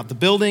you heard about the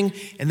building,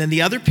 and then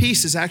the other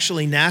piece is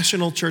actually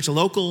national church,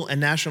 local and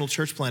national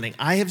church planting.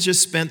 I have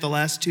just spent the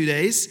last 2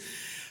 days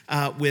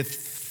with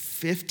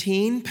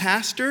 15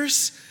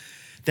 pastors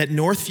that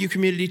Northview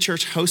Community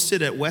Church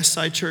hosted at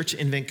Westside Church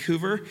in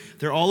Vancouver.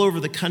 They're all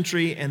over the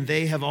country, and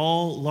they have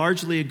all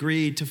largely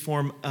agreed to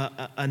form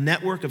a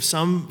network of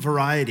some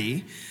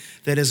variety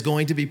that is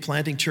going to be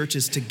planting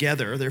churches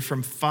together. They're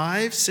from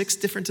 5, 6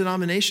 different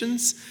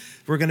denominations.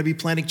 We're going to be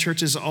planting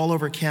churches all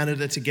over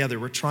Canada together.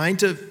 We're trying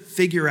to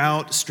figure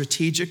out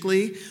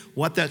strategically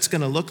what that's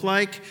going to look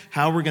like,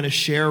 how we're going to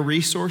share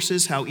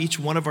resources, how each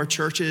one of our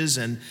churches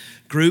and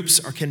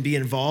groups can be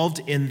involved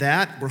in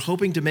that. We're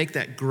hoping to make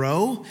that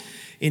grow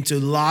into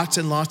lots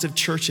and lots of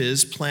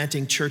churches,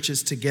 planting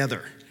churches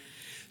together.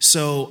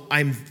 So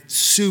I'm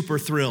super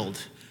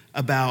thrilled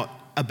about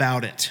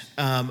it.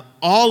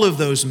 All of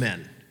those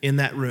men in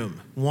that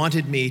room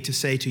wanted me to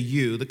say to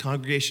you, the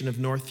congregation of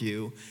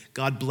Northview,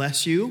 God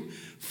bless you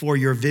for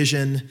your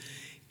vision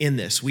in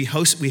this. We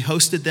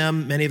hosted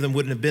them. Many of them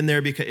wouldn't have been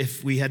there because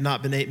if we had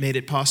not made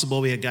it possible.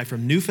 We had a guy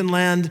from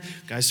Newfoundland,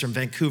 guys from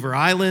Vancouver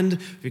Island.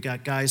 We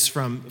got guys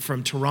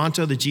from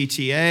Toronto, the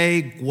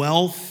GTA,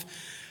 Guelph,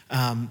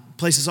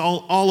 places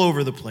all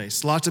over the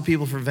place. Lots of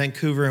people from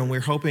Vancouver, and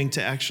we're hoping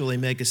to actually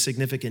make a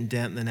significant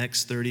dent in the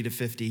next 30 to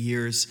 50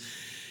 years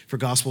for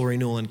gospel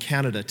renewal in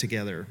Canada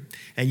together.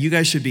 And you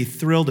guys should be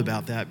thrilled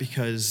about that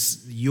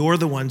because you're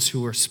the ones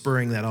who are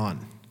spurring that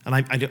on.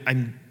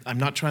 And I'm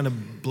not trying to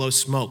blow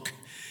smoke.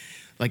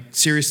 Like,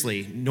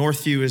 seriously,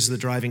 Northview is the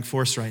driving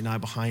force right now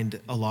behind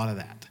a lot of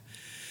that.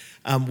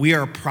 We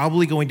are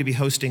probably going to be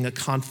hosting a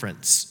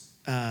conference.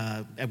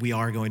 We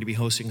are going to be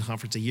hosting a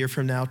conference a year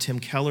from now. Tim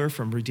Keller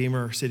from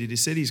Redeemer City to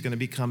City is going to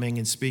be coming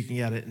and speaking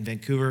at it in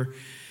Vancouver,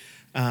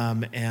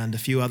 and a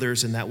few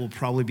others, and that will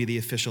probably be the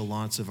official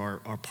launch of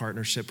our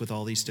partnership with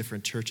all these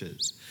different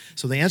churches.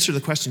 So the answer to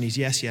the question is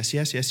yes, yes,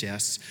 yes, yes,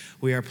 yes.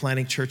 We are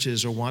planting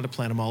churches or want to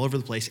plant them all over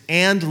the place.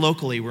 And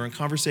locally, we're in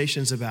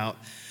conversations about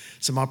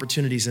some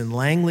opportunities in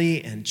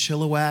Langley and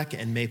Chilliwack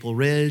and Maple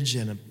Ridge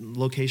and a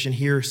location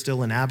here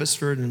still in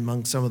Abbotsford and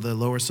among some of the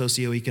lower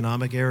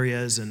socioeconomic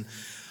areas. And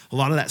a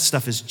lot of that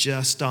stuff is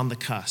just on the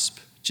cusp.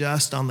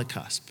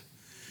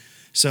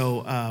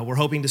 So we're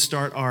hoping to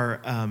start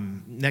our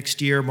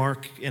next year.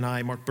 Mark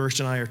Bursch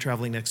and I are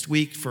traveling next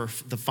week for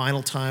the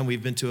final time.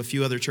 We've been to a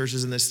few other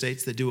churches in the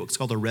States that do what's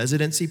called a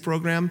residency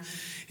program.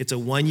 It's a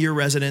 1-year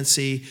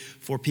residency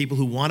for people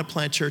who want to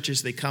plant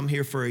churches. They come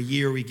here for a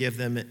year. We give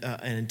them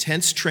an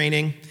intense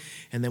training,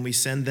 and then we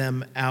send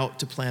them out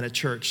to plant a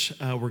church.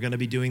 We're going to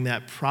be doing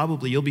that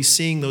probably. You'll be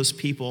seeing those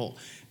people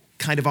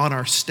kind of on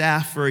our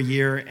staff for a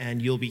year,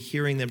 and you'll be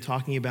hearing them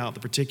talking about the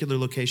particular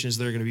locations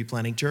that are going to be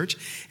planting church.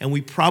 And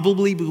we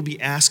probably will be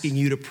asking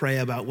you to pray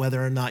about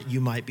whether or not you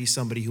might be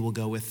somebody who will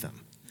go with them.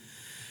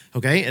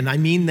 Okay? And I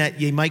mean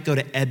that you might go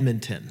to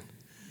Edmonton.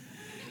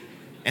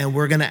 And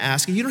we're going to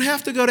ask you don't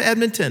have to go to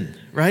Edmonton,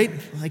 right?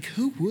 Like,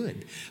 who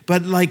would?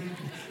 But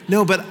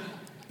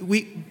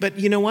but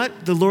you know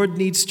what? The Lord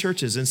needs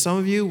churches. And some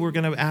of you, we're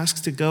going to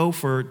ask to go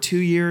for 2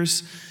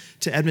 years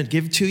to Edmonton.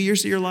 Give 2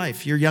 years of your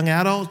life. You're a young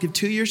adult, give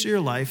 2 years of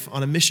your life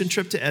on a mission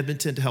trip to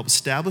Edmonton to help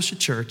establish a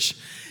church.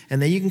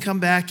 And then you can come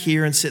back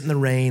here and sit in the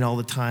rain all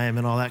the time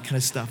and all that kind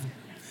of stuff.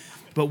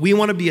 But we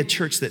want to be a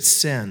church that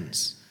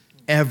sends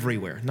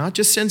everywhere. Not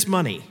just sends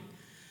money,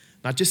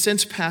 not just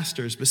sends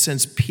pastors, but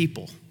sends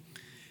people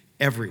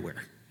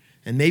everywhere.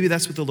 And maybe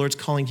that's what the Lord's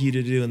calling you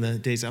to do in the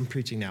days I'm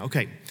preaching now.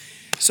 Okay,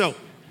 so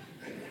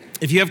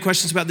if you have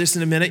questions about this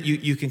in a minute,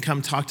 you can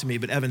come talk to me.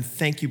 But Evan,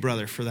 thank you,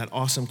 brother, for that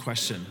awesome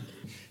question.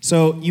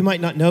 So you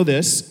might not know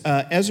this.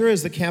 Ezra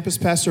is the campus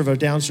pastor of our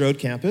Downs Road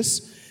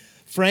campus.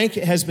 Frank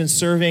has been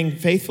serving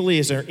faithfully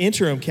as our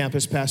interim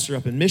campus pastor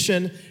up in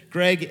Mission.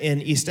 Greg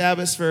in East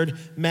Abbotsford.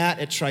 Matt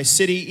at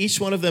Tri-City.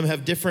 Each one of them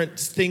have different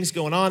things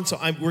going on. So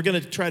we're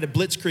going to try to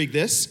blitzkrieg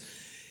this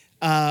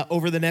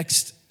over the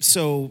next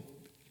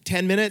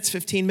 10 minutes,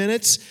 15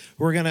 minutes.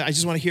 I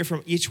just want to hear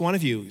from each one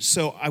of you.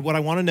 So what I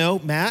want to know,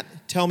 Matt,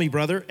 tell me,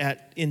 brother,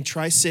 in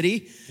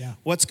Tri-City,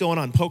 what's going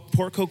on?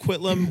 Port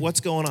Coquitlam, what's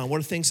going on? What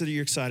are things that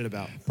you're excited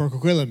about? Port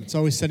Coquitlam, it's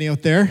always sunny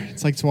out there.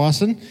 It's like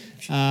Tsawwassen.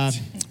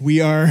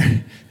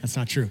 That's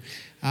not true.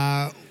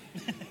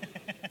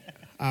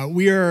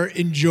 We are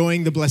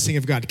enjoying the blessing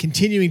of God,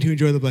 continuing to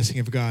enjoy the blessing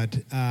of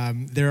God.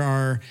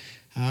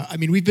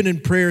 We've been in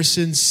prayer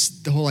since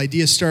the whole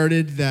idea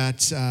started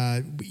that,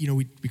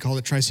 we call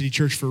it Tri-City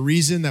Church for a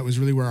reason. That was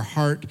really where our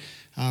heart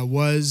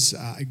was.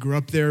 I grew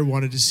up there,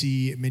 wanted to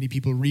see many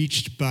people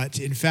reached, but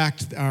in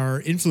fact,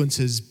 our influence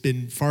has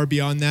been far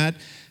beyond that.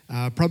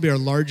 Probably our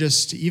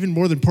largest, even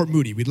more than Port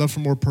Moody. We'd love for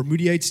more Port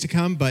Moodyites to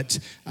come, but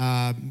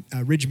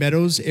Ridge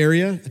Meadows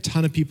area, a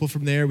ton of people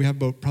from there. We have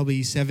about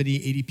probably 70,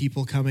 80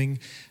 people coming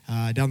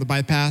down the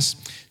bypass.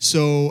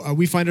 So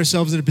we find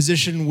ourselves in a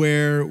position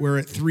where we're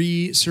at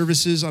 3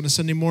 services on a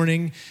Sunday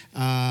morning.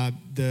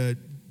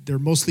 They're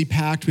mostly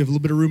packed. We have a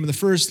little bit of room in the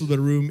first, a little bit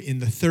of room in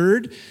the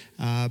third,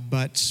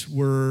 but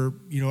we're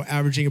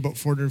averaging about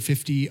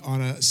 450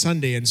 on a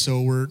Sunday, and so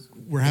we're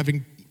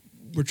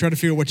trying to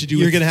figure out what to do.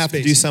 You're going to have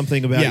to do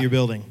something about your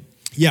building.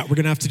 Yeah, we're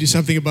going to have to do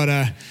something about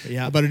a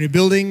new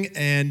building,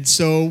 and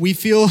so we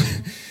feel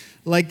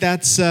like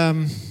that's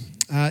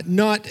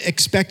not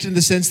expected in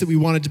the sense that we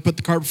wanted to put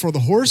the cart before the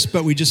horse,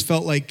 but we just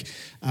felt like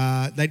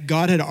that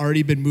God had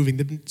already been moving.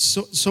 There have been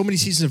so many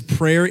seasons of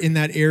prayer in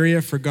that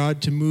area for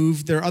God to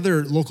move. There are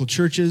other local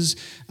churches,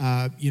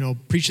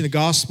 preaching the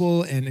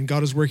gospel, and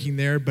God is working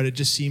there, but it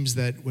just seems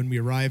that when we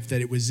arrived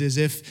that it was as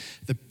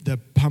if the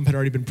pump had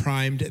already been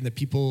primed and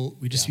people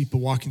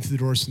walking through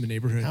the doors from the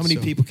neighborhood. How many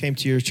people came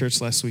to your church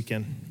last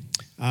weekend?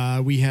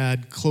 We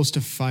had close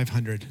to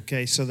 500.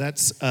 Okay, so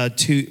that's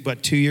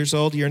 2 years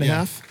old, year and a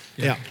half?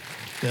 Yeah.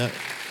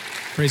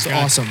 Praise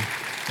God. Awesome.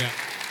 Yeah.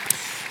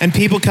 And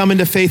people coming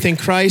to faith in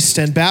Christ,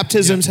 and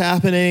baptisms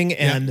happening,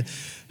 and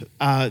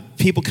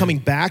people coming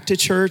back to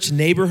church,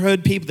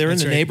 neighborhood people. They're in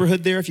the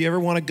neighborhood there. If you ever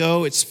want to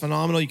go, it's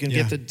phenomenal. You can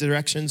get the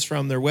directions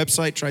from their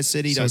website,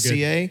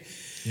 tricity.ca.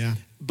 Yeah.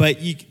 But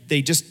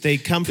they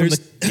come from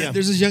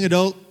There's this young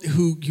adult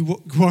who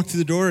walked through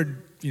the door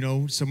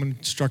and, someone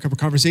struck up a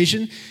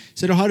conversation,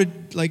 said, have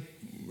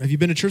you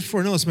been to church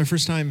before? No, it's my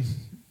first time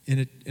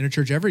in a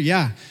church ever.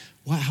 Yeah.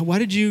 Why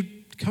did you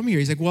come here?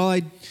 He's like, well,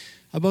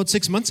 about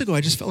 6 months ago,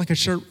 I just felt like I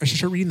should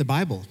start reading the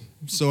Bible.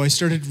 So I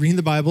started reading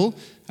the Bible.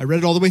 I read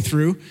it all the way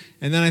through.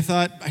 And then I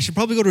thought, I should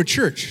probably go to a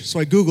church. So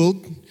I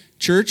Googled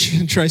church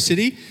in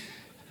Tri-City.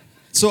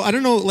 So I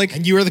don't know,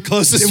 and you were the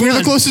closest one. We were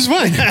the closest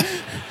one.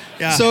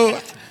 Yeah.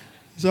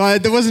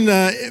 There wasn't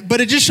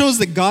but it just shows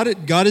that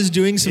God is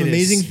doing some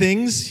amazing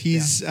things. He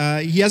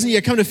hasn't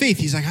yet come to faith.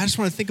 He's like, I just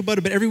want to think about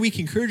it. But every week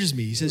he encourages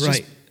me. He says,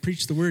 just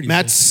preach the word.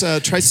 Matt's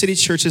Tri-City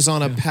Church is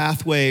on a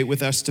pathway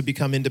with us to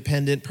become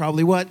independent.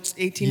 Probably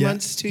 18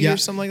 months, 2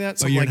 years, something like that?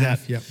 Something like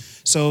that. Yeah.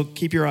 So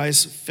keep your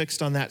eyes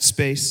fixed on that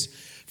space.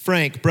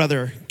 Frank,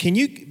 brother,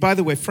 by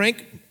the way,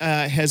 Frank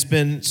has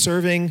been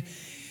serving.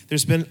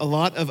 There's been a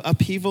lot of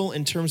upheaval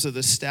in terms of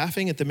the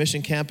staffing at the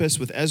Mission Campus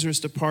with Ezra's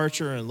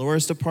departure and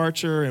Laura's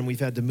departure, and we've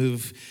had to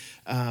move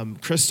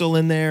Crystal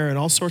in there and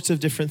all sorts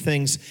of different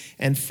things.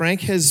 And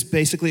Frank has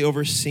basically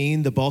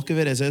overseen the bulk of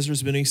it as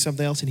Ezra's been doing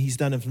something else, and he's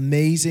done an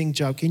amazing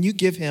job. Can you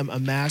give him a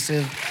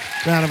massive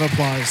round of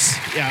applause?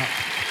 Yeah.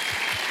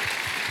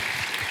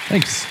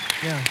 Thanks.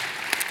 Yeah.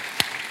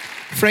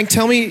 Frank,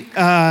 tell me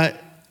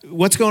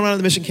what's going on at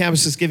the Mission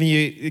Campus that's getting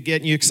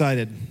you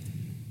excited?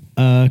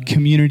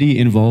 Community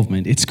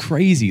involvement. It's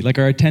crazy.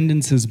 Our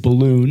attendance has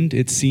ballooned.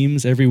 It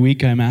seems every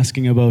week I'm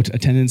asking about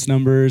attendance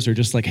numbers or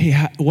just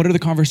hey, what are the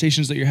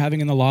conversations that you're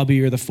having in the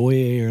lobby or the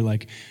foyer or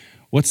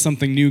What's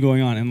something new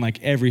going on? And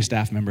like every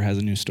staff member has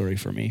a new story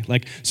for me.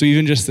 Like, so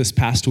even just this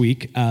past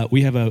week,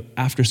 we have a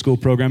after-school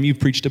program. You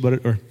preached about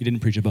it, or you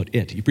didn't preach about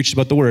it. You preached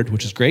about the word,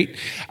 which is great.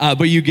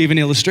 But you gave an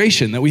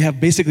illustration that we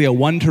have basically a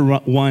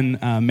one-to-one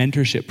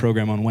mentorship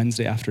program on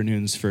Wednesday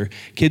afternoons for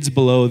kids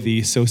below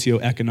the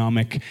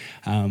socioeconomic,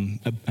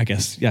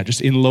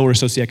 just in lower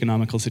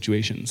socioeconomical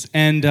situations.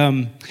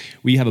 And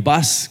we have a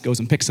bus, goes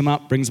and picks them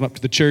up, brings them up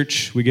to the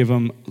church. We give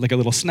them like a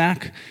little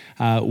snack.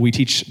 We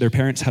teach their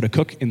parents how to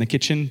cook in the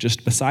kitchen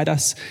just beside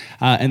us.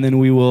 And then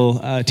we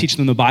will teach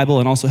them the Bible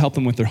and also help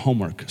them with their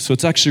homework. So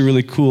it's actually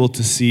really cool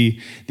to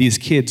see these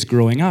kids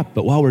growing up.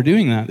 But while we're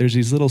doing that, there's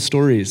these little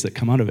stories that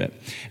come out of it.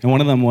 And one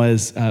of them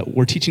was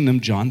we're teaching them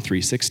John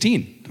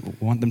 3:16.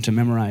 We want them to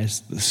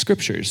memorize the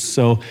scriptures.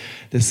 So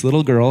this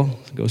little girl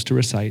goes to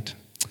recite,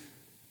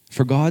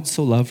 "For God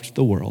so loved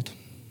the world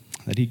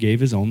that he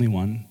gave his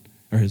one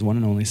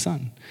and only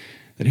Son,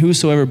 that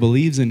whosoever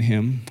believes in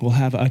him will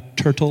have a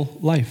turtle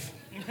life."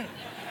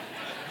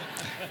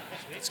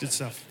 That's good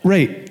stuff.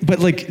 Right, but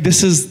like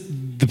this is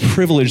the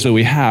privilege that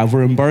we have.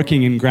 We're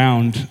embarking in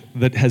ground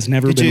that has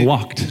never been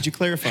walked. Did you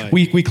clarify?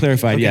 We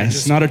clarified, okay,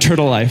 yes. Not a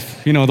turtle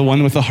life, the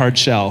one with the hard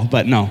shell,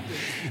 but no.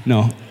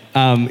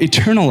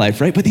 Eternal life,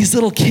 right? But these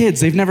little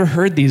kids, they've never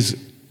heard these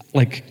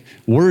like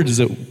words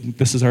that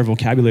this is our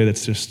vocabulary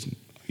that's just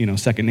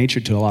second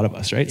nature to a lot of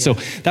us, right? Yeah. So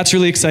that's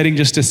really exciting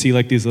just to see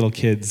like these little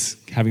kids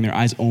having their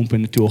eyes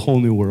open to a whole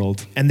new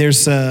world. And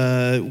there's,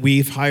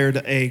 we've hired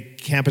a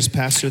campus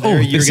pastor there.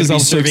 You're this is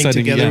also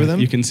exciting. Together with him?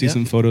 You can see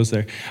some photos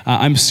there.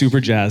 I'm super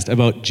jazzed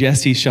about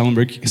Jesse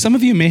Schellenberg. Some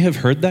of you may have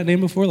heard that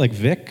name before, like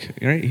Vic,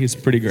 right? He's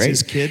pretty great.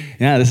 This is his kid?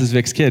 Yeah, this is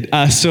Vic's kid.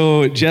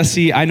 So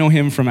Jesse, I know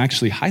him from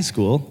actually high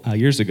school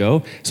years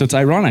ago. So it's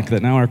ironic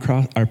that now our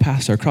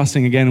paths are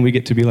crossing again and we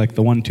get to be like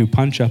the 1-2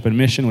 punch up in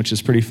Mission, which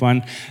is pretty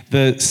fun.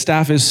 The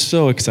staff is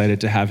so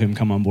excited to have him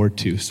come on board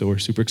too. So we're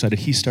super excited.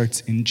 He starts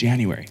in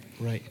January.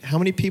 Right. How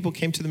many people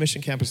came to the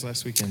Mission campus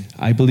last weekend?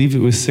 I believe it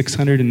was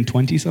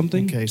 620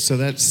 something. Okay, so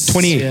that's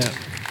 28. Yeah.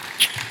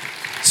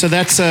 So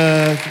that's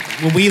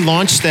when we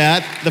launched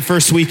that the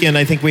first weekend.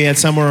 I think we had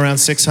somewhere around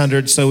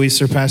 600. So we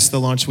surpassed the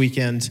launch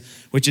weekend,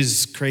 which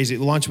is crazy.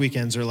 The launch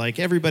weekends are like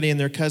everybody and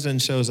their cousin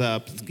shows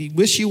up. We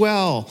wish you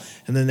well,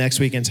 and the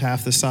next weekend's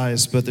half the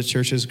size. But the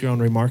church has grown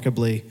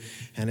remarkably,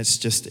 and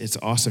it's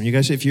awesome. You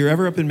guys, if you're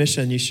ever up in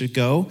Mission, you should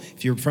go.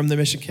 If you're from the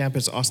Mission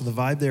campus, awesome. The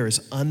vibe there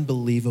is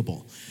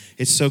unbelievable.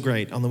 It's so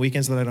great. On the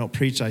weekends that I don't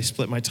preach, I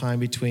split my time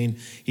between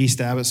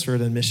East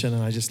Abbotsford and Mission,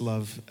 and I just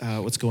love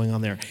what's going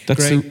on there.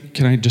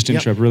 Can I just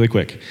interrupt really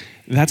quick?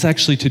 That's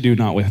actually to do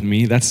not with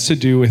me. That's to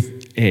do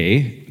with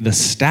the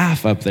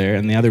staff up there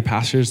and the other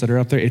pastors that are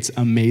up there. It's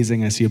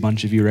amazing. I see a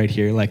bunch of you right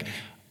here. Like,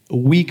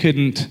 we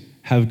couldn't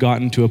have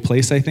gotten to a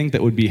place, I think,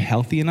 that would be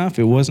healthy enough.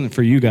 It wasn't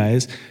for you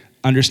guys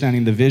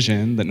understanding the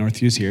vision that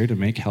Northview's here to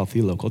make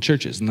healthy local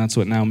churches. And that's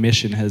what now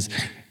Mission has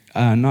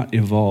not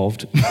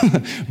evolved,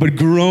 but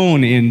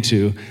grown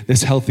into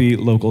this healthy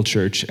local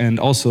church, and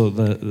also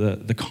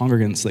the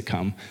congregants that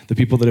come, the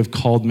people that have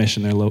called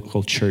Mission their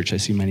local church. I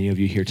see many of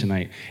you here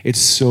tonight.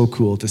 It's so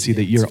cool to see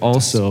that you're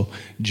also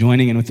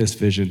joining in with this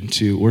vision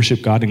to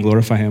worship God and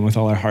glorify Him with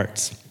all our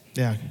hearts.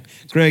 Yeah.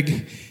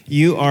 Greg,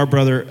 you are,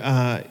 brother,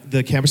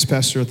 the campus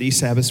pastor at the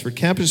East Abbotsford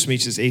campus,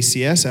 which is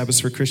ACS,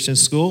 Abbotsford Christian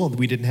School.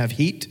 We didn't have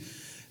heat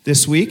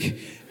this week.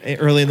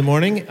 Early in the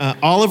morning.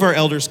 All of our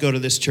elders go to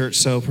this church,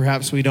 so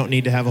perhaps we don't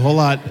need to have a whole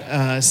lot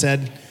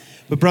said.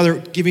 But brother,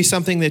 give me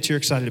something that you're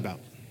excited about.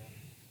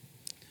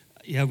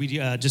 Yeah, we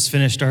just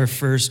finished our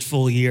first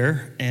full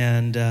year,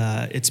 and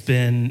it's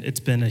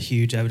been a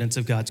huge evidence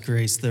of God's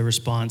grace. The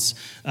response,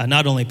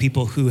 not only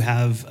people who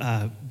have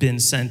been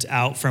sent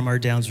out from our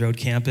Downs Road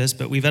campus,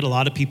 but we've had a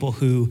lot of people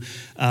who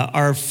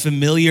are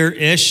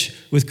familiar-ish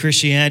with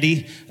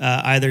Christianity,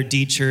 either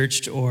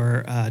de-churched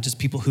or just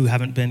people who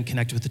haven't been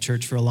connected with the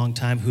church for a long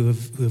time, who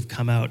have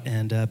come out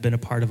and been a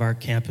part of our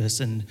campus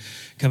and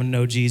come to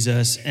know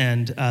Jesus.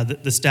 And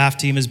the staff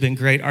team has been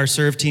great. Our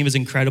serve team is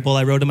incredible.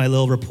 I wrote in my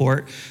little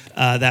report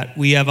that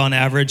we have on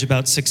average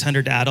about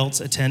 600 adults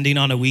attending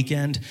on a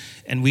weekend,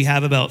 and we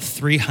have about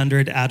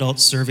 300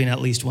 adults serving at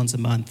least once a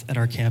month at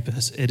our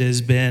campus. It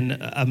has been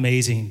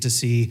amazing to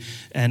see,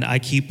 and I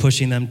keep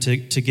pushing them to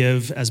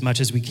give as much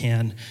as we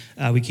can.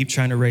 We keep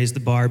trying to raise the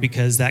bar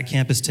because that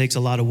campus takes a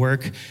lot of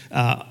work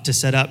to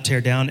set up, tear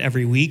down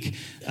every week.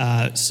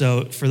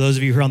 So for those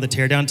of you who are on the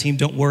teardown team,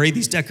 don't worry.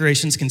 These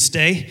decorations can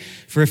stay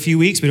for a few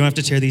weeks. We don't have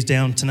to tear these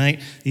down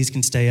tonight. These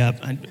can stay up.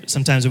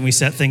 Sometimes when we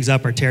set things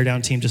up, our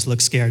teardown team just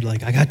looks scared,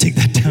 like, I got to take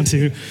that down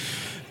too.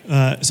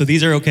 So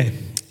these are okay.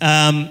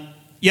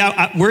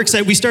 We're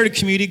excited. We started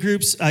community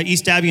groups,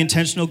 East Abbey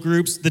intentional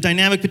groups. The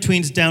dynamic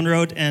between Down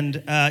Road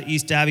and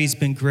East Abbey has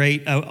been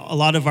great. A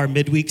lot of our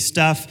midweek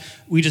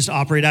stuff, we just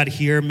operate out of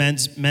here.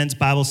 Men's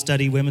Bible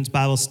study, women's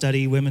Bible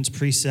study, women's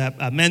precept.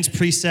 Men's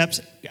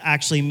precepts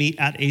actually meet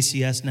at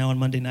ACS now on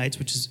Monday nights,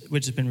 which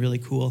has been really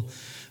cool.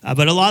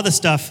 But a lot of the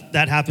stuff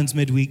that happens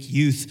midweek,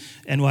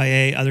 youth,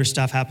 NYA, other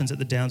stuff happens at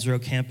the Downs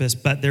Road campus.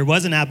 But there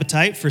was an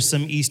appetite for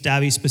some East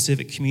Abbey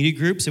specific community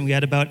groups, and we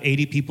had about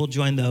 80 people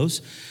join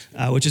those,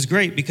 which is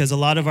great because a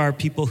lot of our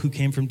people who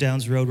came from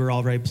Downs Road were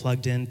already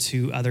plugged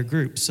into other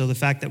groups. So the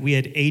fact that we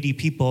had 80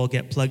 people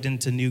get plugged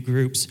into new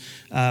groups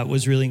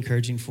was really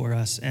encouraging for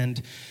us.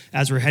 And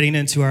as we're heading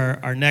into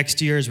our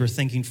next year, as we're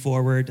thinking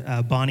forward,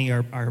 Bonnie,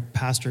 our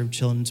pastor of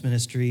children's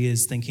ministry,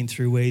 is thinking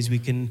through ways we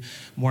can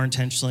more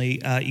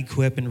intentionally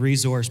equip and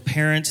resource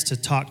parents to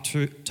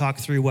talk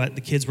through what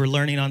the kids were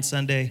learning on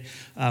Sunday.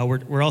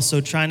 We're also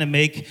trying to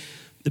make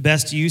the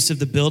best use of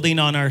the building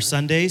on our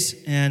Sundays,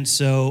 and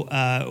so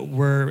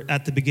we're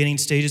at the beginning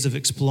stages of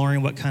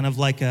exploring what kind of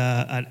like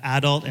an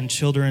adult and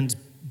children's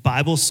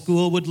Bible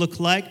school would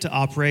look like to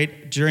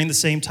operate during the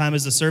same time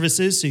as the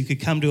services. So you could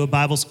come to a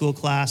Bible school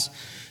class,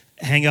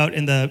 hang out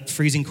in the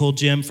freezing cold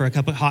gym for a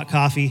cup of hot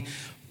coffee,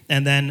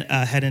 and then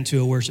head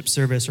into a worship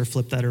service or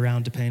flip that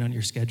around depending on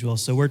your schedule.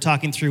 So we're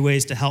talking through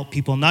ways to help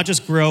people not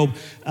just grow,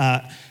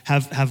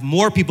 have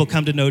more people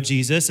come to know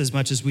Jesus as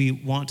much as we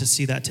want to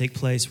see that take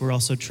place. We're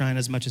also trying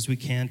as much as we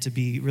can to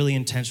be really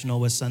intentional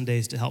with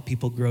Sundays to help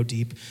people grow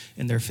deep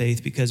in their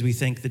faith, because we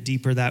think the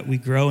deeper that we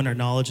grow in our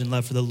knowledge and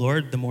love for the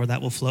Lord, the more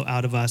that will flow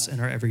out of us in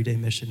our everyday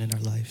mission in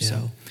our life. Yeah.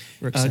 So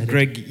we're excited.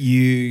 Greg,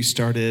 you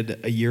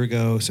started a year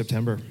ago,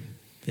 September.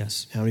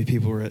 Yes. How many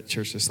people were at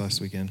church this last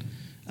weekend?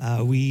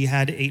 We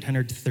had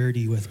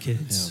 830 with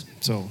kids. Yeah.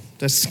 So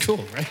that's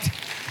cool, right?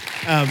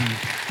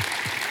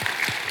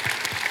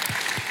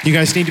 You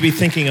guys need to be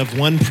thinking of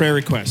one prayer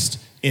request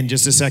in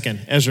just a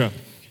second. Ezra,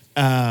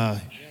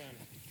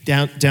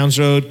 Downs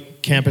Road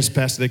campus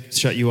pastor, they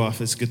shut you off.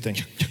 It's a good thing,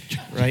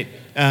 right?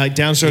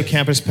 Downs Road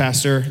campus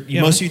pastor.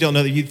 Yeah. Most of you don't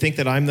know that. You'd think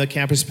that I'm the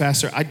campus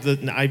pastor.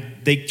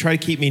 They try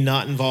to keep me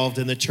not involved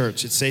in the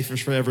church. It's safer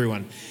for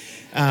everyone.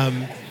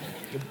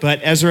 But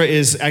Ezra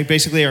is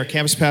basically our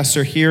campus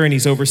pastor here, and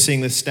he's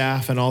overseeing the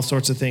staff and all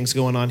sorts of things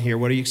going on here.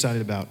 What are you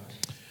excited about?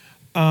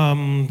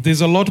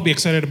 There's a lot to be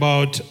excited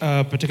about,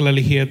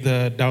 particularly here at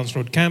the Downs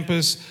Road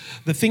campus.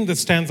 The thing that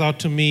stands out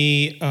to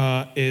me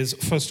is,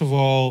 first of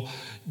all,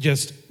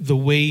 just the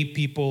way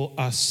people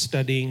are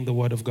studying the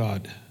Word of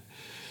God.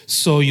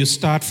 So you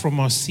start from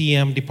our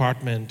CM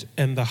department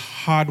and the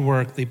hard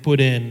work they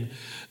put in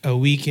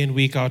week in,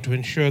 week out to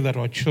ensure that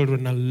our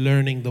children are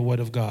learning the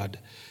Word of God.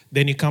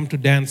 Then you come to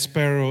Dan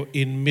Sparrow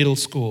in middle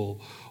school,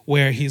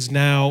 where he's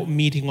now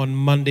meeting on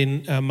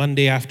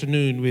Monday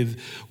afternoon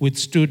with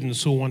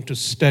students who want to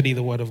study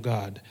the Word of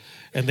God.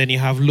 And then you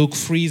have Luke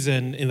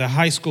Friesen in the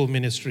high school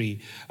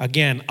ministry.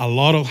 Again, a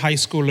lot of high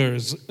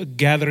schoolers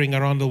gathering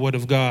around the Word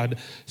of God,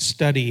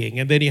 studying.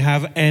 And then you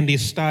have Andy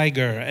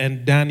Steiger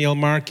and Daniel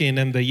Markin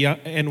and the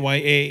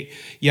NYA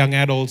Young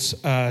Adults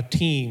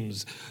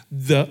teams.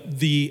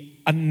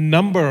 A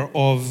number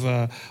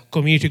of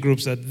community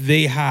groups that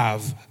they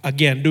have,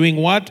 again, doing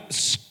what?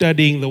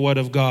 Studying the Word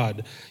of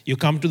God. You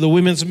come to the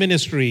women's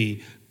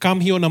ministry, come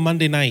here on a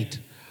Monday night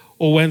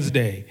or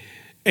Wednesday,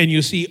 and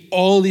you see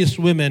all these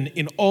women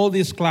in all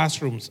these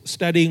classrooms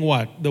studying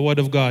what? The Word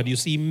of God. You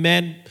see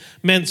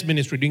men's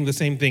ministry doing the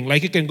same thing.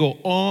 Like you can go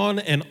on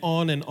and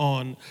on and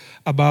on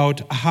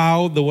about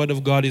how the Word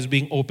of God is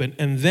being opened.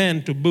 And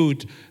then to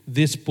boot,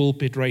 this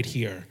pulpit right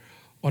here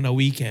on a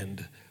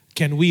weekend.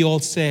 Can we all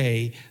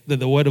say that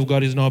the Word of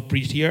God is not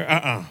preached here?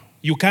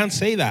 You can't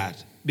say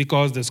that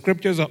because the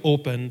scriptures are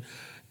open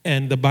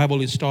and the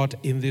Bible is taught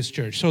in this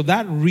church. So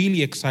that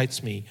really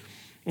excites me.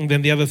 And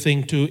then the other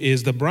thing too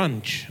is the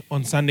brunch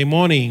on Sunday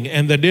morning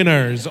and the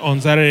dinners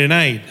on Saturday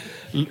night,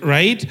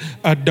 right?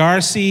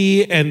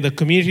 Darcy and the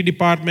community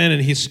department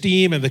and his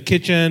team and the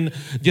kitchen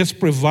just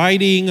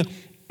providing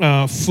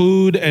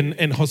food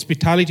and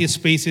hospitality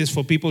spaces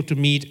for people to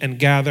meet and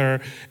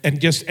gather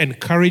and just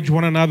encourage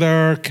one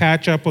another,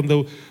 catch up on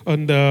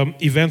the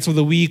events of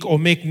the week, or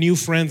make new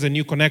friends and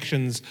new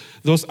connections.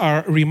 Those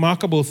are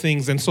remarkable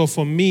things. And so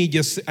for me,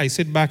 I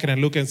sit back and I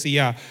look and see,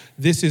 yeah,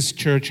 this is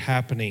church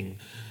happening.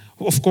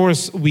 Of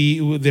course,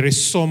 there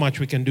is so much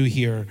we can do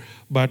here,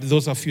 but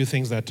those are a few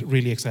things that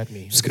really excite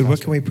me. It's good.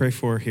 What can we pray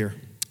for here?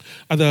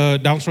 At the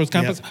Downs Road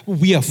campus,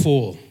 we are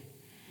full.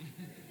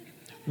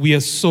 We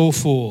are so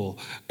full.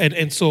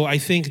 And so I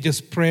think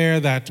just prayer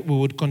that we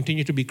would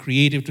continue to be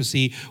creative to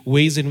see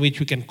ways in which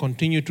we can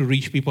continue to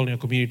reach people in our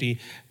community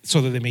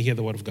so that they may hear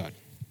the Word of God.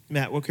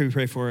 Matt, what can we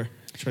pray for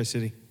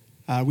Tri-City?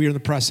 We are in the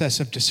process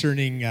of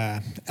discerning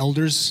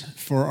elders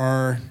for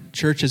our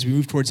church as we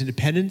move towards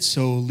independence.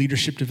 So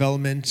leadership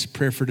development,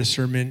 prayer for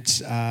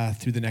discernment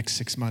through the next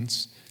 6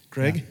 months.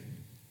 Greg?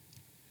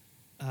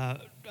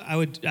 I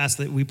would ask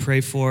that we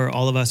pray for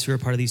all of us who are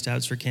part of the East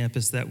Abbotsford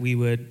campus, that we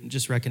would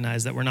just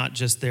recognize that we're not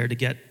just there to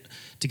get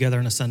together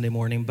on a Sunday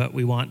morning, but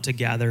we want to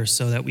gather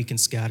so that we can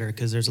scatter,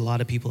 because there's a lot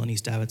of people in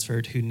East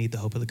Abbotsford who need the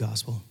hope of the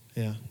gospel.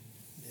 Yeah.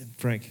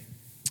 Frank?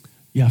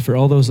 Yeah, for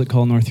all those that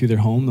call Northview their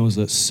home, those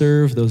that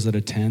serve, those that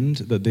attend,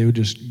 that they would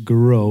just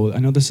grow. I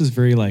know this is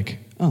very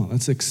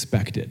that's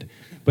expected,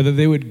 but that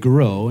they would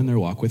grow in their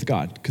walk with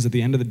God, because at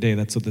the end of the day,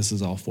 that's what this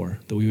is all for,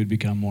 that we would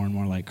become more and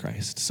more like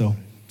Christ. So,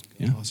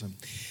 yeah. Awesome.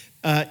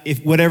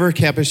 if whatever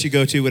campus you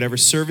go to, whatever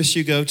service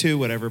you go to,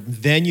 whatever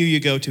venue you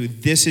go to,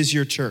 this is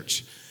your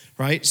church,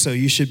 right? So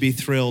you should be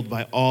thrilled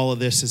by all of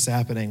this that's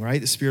happening, right?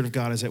 The Spirit of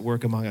God is at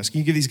work among us. Can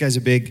you give these guys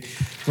a big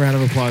round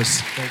of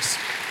applause? Thanks.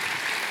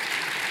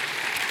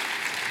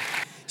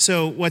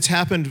 So what's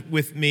happened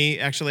with me,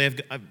 actually,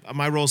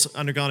 my role's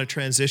undergone a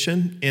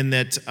transition in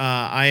that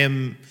I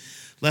am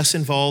less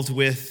involved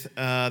with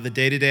the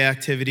day-to-day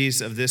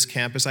activities of this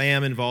campus. I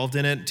am involved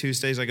in it.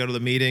 Tuesdays I go to the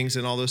meetings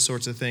and all those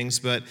sorts of things,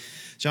 but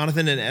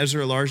Jonathan and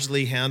Ezra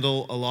largely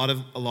handle a lot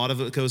of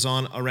what goes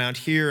on around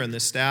here and the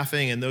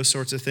staffing and those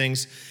sorts of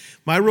things.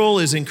 My role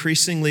is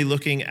increasingly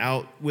looking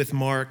out with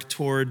Mark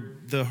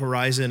toward the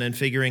horizon and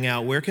figuring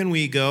out where can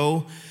we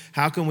go,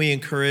 how can we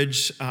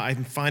encourage.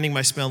 I'm finding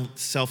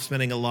myself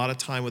spending a lot of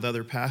time with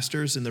other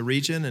pastors in the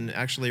region and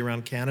actually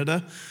around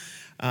Canada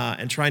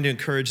and trying to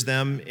encourage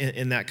them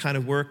in that kind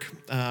of work.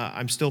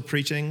 I'm still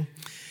preaching.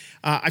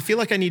 I feel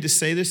like I need to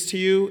say this to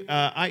you.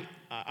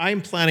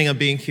 I'm planning on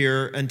being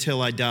here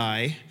until I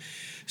die.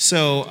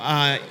 So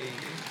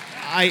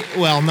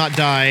well, not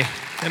die.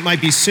 It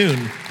might be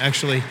soon,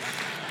 actually.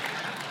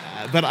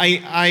 But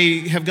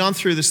I have gone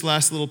through this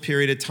last little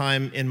period of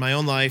time in my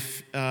own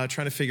life trying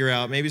to figure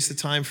out, maybe it's the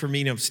time for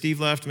me, Steve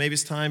left, maybe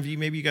it's time,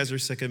 maybe you guys are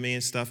sick of me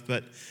and stuff,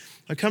 but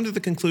I've come to the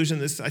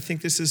conclusion I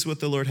think this is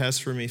what the Lord has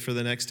for me for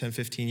the next 10,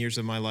 15 years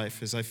of my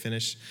life as I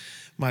finish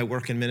my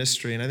work in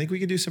ministry, and I think we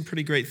can do some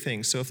pretty great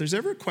things. So if there's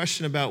ever a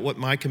question about what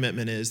my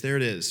commitment is, there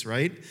it is,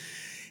 right?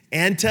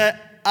 And to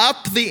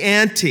up the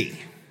ante,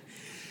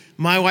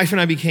 my wife and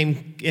I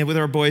with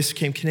our boys,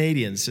 became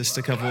Canadians just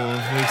a couple of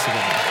weeks ago.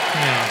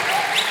 Yeah.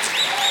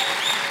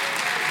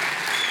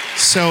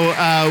 So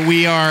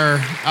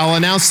I'll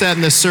announce that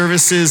in the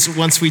services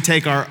once we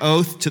take our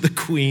oath to the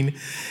Queen.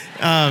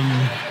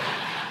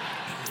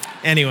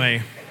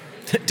 Anyway,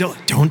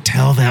 don't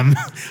tell them.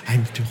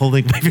 I'm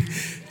holding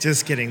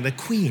just kidding, the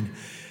Queen.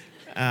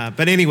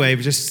 But anyway,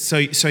 just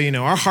so you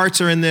know, our hearts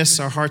are in this.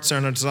 Our hearts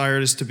and our desire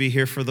is to be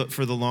here for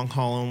the long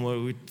haul, and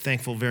we're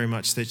thankful very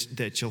much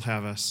that you'll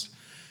have us.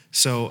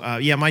 So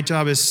my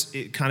job is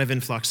kind of in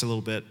flux a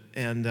little bit,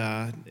 and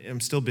I'm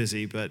still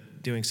busy,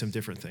 but doing some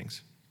different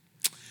things.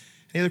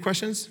 Any other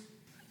questions?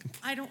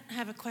 I don't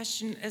have a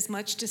question as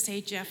much to say,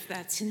 Jeff,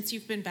 that since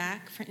you've been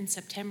back in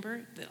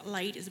September, the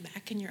light is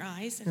back in your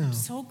eyes, and I'm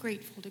so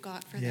grateful to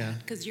God for that,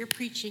 because your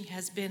preaching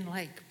has been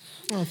like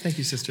thank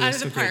you, sister. out of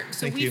the park. Great. So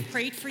Thank we've you.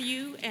 prayed for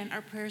you, and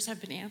our prayers have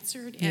been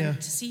answered,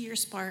 and to see your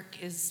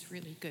spark is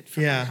really good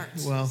for our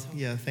hearts. Well,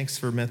 thanks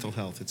for mental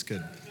health. It's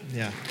good.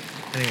 Yeah.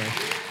 Anyway,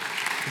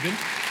 you good?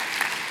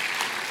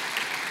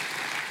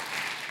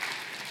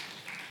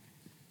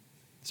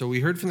 So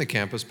we heard from the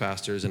campus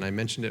pastors, and I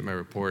mentioned it in my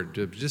report,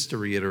 just to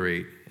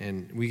reiterate,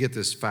 and we get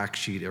this fact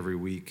sheet every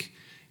week,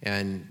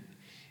 and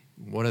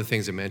one of the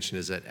things I mentioned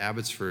is that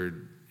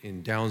Abbotsford,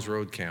 in Downs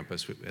Road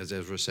campus, as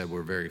Ezra said,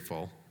 we're very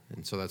full,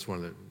 and so that's one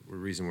of the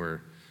reason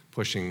we're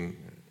pushing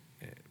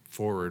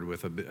forward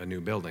with a new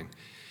building.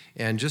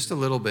 And just a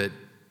little bit,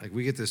 like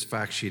we get this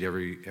fact sheet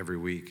every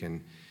week,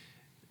 and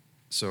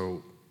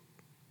so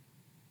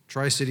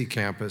Tri-City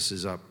campus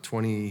is up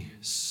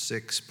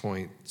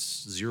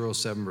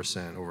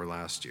 26.07% over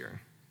last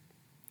year.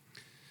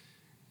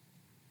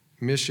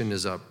 Mission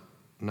is up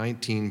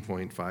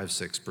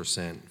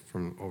 19.56%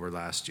 from over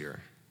last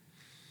year.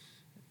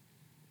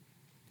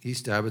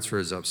 East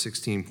Abbotsford is up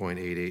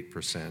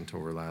 16.88%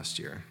 over last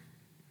year.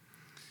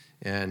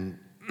 And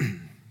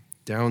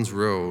Downs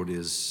Road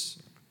is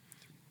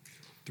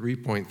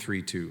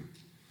 3.32.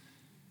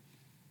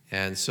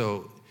 And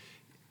so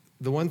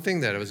the one thing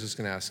that I was just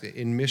going to ask,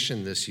 in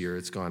Mission this year,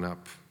 it's gone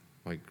up,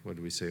 like, what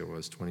did we say it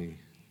was, 20?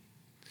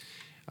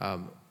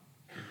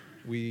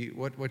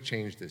 What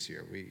changed this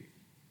year? We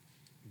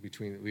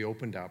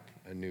opened up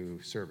a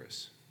new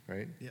service,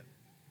 right? Yeah.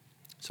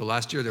 So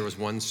last year there was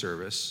one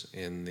service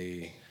in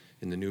the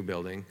new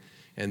building,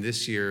 and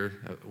this year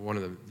one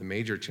of the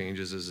major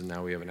changes is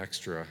now we have an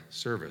extra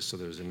service. So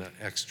there's an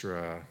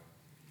extra,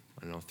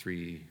 I don't know,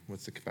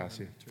 what's the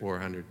capacity?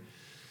 400.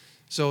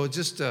 So it's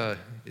just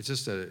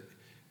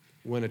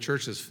when a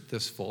church is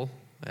this full,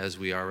 as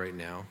we are right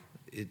now,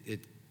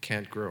 it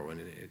can't grow, and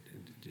it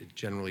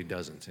generally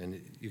doesn't.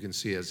 And you can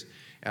see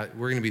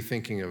we're going to be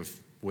thinking of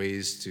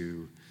ways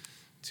to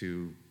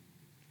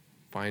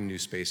find new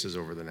spaces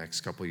over the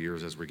next couple of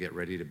years as we get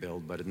ready to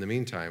build. But in the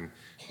meantime,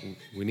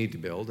 we need to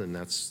build, and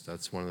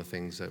that's one of the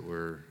things that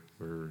we're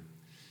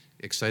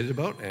excited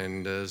about,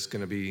 and you're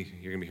going to be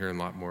hearing a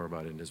lot more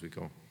about it as we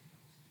go.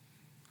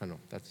 I don't know.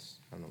 That's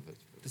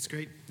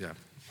great. Yeah.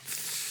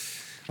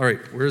 All right,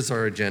 where's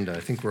our agenda? I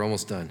think we're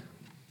almost done.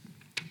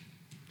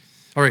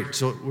 All right,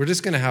 so we're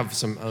just going to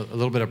have a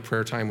little bit of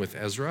prayer time with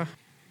Ezra.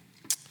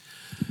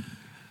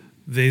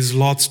 There's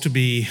lots to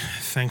be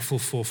thankful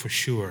for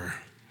sure.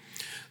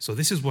 So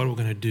this is what we're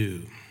going to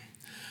do.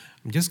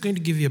 I'm just going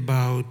to give you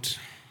about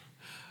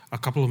a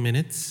couple of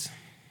minutes,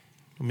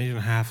 a minute and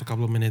a half, a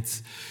couple of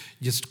minutes,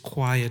 just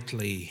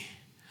quietly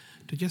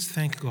to just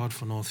thank God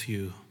for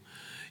Northview.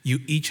 You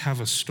each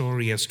have a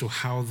story as to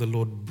how the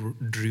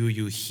Lord drew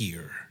you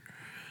here.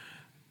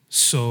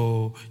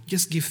 So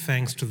just give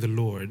thanks to the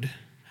Lord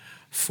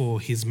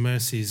for his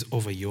mercies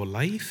over your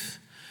life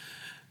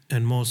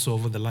and more so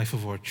over the life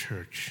of our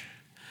church.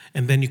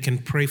 And then you can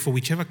pray for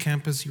whichever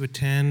campus you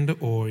attend,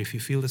 or if you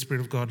feel the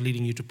Spirit of God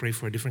leading you to pray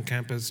for a different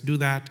campus, do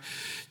that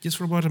just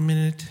for about a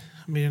minute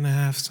and a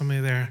half,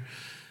 somewhere there.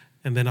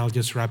 And then I'll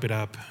just wrap it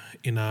up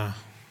in a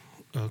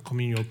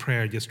communal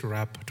prayer just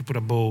to put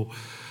a bow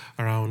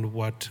around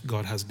what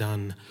God has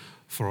done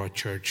for our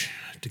church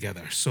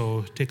together.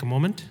 So take a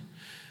moment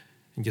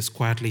and just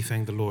quietly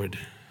thank the Lord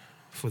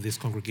for this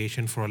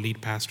congregation, for our lead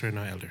pastor and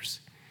our elders.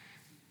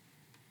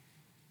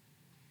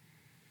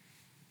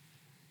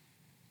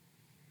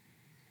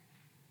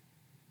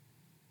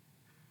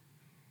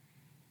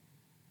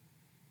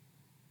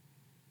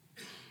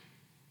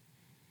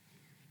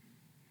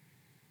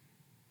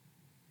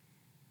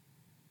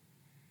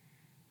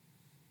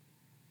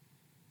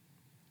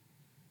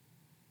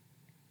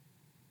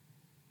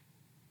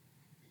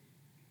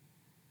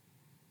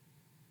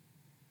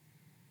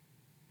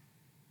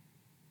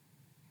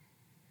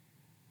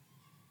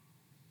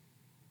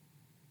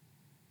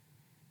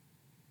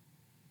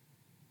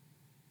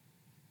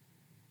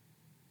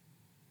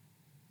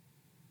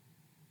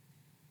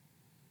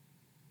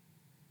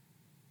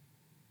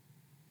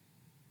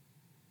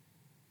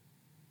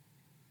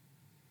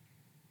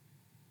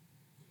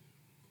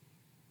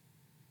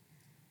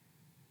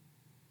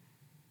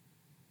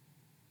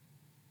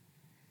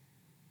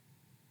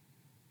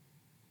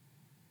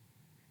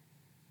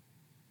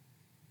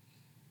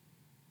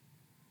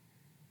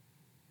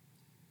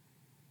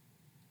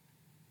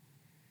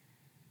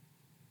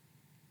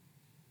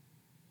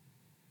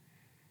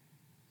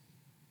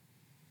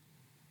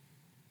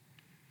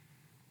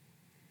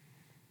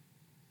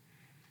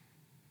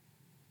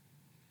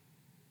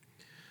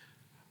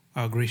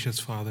 Our gracious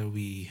Father,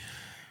 we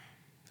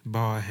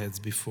bow our heads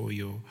before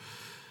your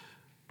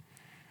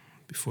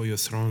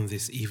throne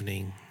this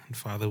evening. And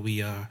Father,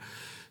 we are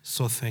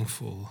so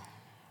thankful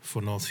for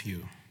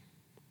Northview.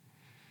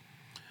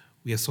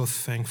 We are so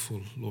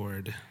thankful,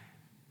 Lord,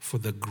 for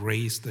the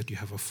grace that you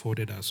have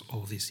afforded us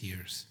all these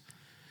years,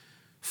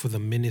 for the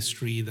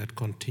ministry that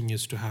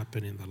continues to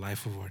happen in the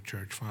life of our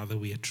church. Father,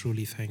 we are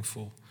truly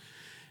thankful.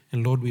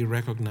 And Lord, we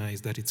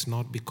recognize that it's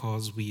not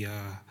because we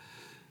are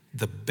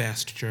the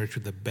best church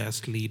with the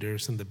best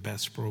leaders and the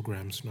best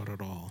programs, not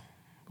at all.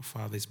 But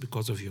Father, it's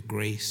because of your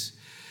grace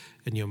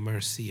and your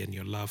mercy and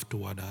your love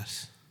toward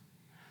us.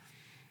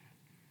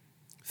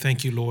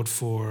 Thank you, Lord,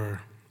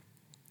 for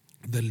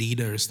the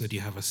leaders that you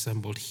have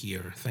assembled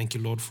here. Thank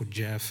you, Lord, for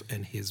Jeff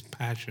and his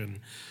passion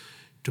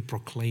to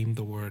proclaim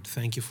the word.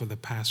 Thank you for the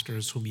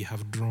pastors whom you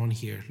have drawn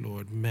here,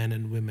 Lord, men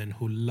and women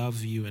who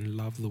love you and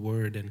love the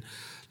word and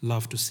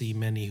love to see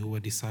many who are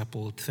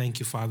discipled. Thank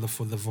you, Father,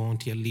 for the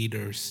volunteer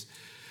leaders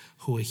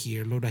who are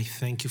here. Lord, I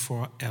thank you for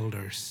our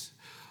elders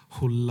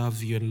who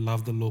love you and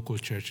love the local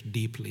church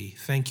deeply.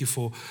 Thank you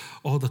for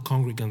all the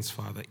congregants,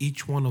 Father.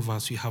 Each one of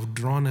us, you have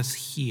drawn us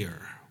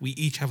here. We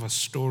each have a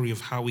story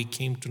of how we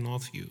came to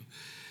Northview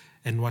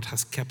and what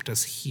has kept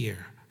us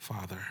here,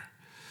 Father.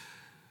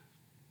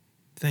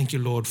 Thank you,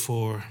 Lord,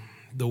 for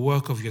the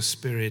work of your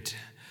Spirit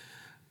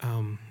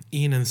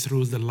in and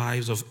through the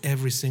lives of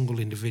every single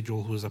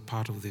individual who is a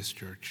part of this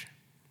church.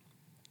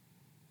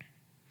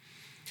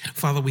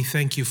 Father, we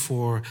thank you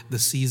for the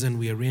season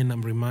we are in.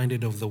 I'm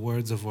reminded of the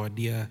words of our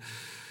dear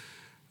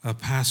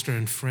pastor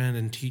and friend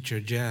and teacher,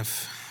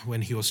 Jeff,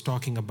 when he was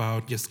talking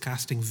about just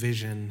casting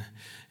vision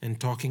and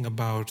talking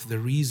about the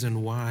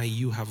reason why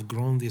you have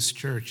grown this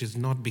church is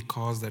not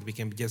because that we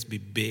can just be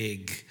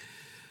big,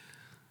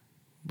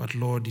 but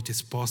Lord, it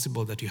is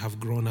possible that you have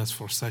grown us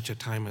for such a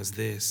time as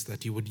this,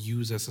 that you would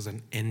use us as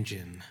an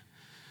engine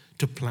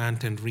to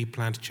plant and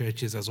replant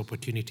churches as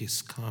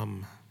opportunities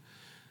come,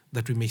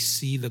 that we may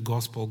see the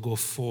gospel go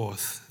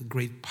forth,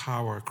 great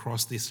power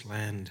across this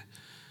land.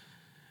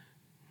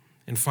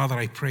 And Father,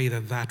 I pray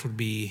that would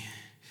be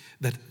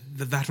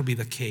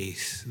the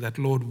case, that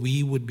Lord,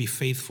 we would be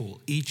faithful,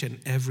 each and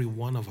every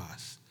one of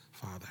us,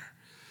 Father,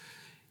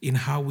 in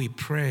how we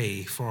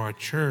pray for our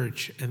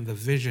church and the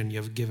vision you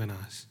have given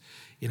us,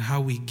 in how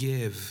we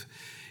give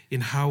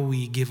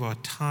our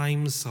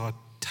times, our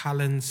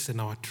talents, and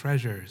our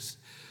treasures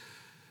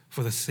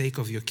for the sake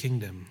of your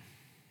kingdom.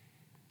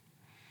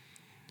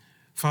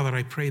 Father,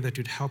 I pray that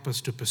you'd help us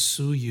to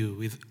pursue you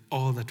with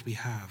all that we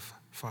have,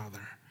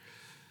 Father,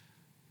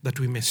 that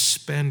we may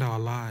spend our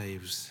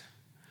lives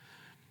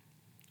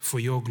for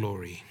your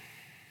glory.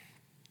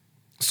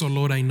 So,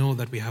 Lord, I know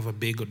that we have a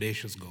big,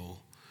 audacious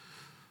goal.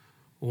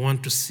 We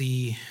want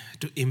to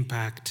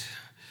impact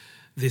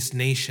this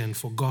nation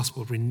for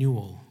gospel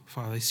renewal.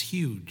 Father, it's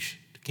huge.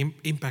 It can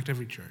impact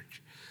every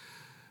church.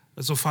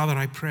 So, Father,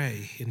 I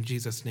pray in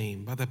Jesus'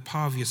 name, by the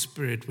power of your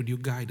Spirit, would you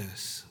guide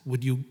us?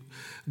 Would you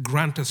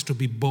grant us to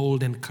be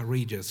bold and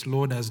courageous?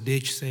 Lord, as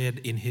Ditch said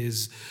in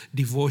his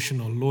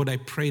devotional, Lord, I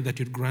pray that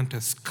you'd grant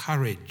us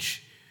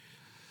courage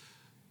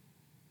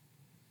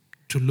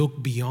to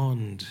look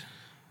beyond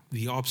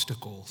the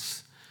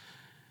obstacles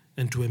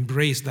and to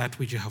embrace that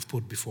which you have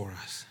put before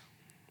us.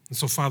 And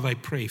so, Father, I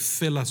pray,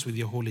 fill us with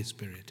your Holy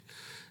Spirit.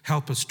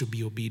 Help us to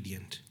be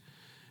obedient.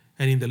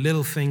 And in the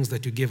little things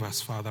that you give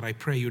us, Father, I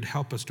pray you'd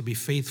help us to be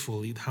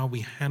faithful in how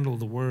we handle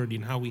the word,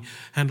 in how we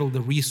handle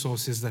the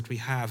resources that we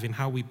have, in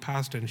how we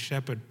pastor and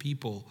shepherd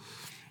people,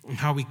 in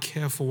how we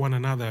care for one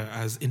another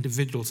as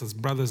individuals, as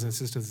brothers and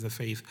sisters in the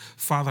faith.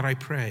 Father, I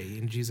pray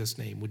in Jesus'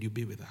 name, would you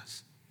be with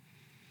us?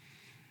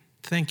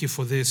 Thank you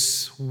for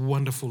this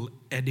wonderful,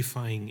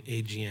 edifying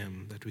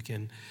AGM that we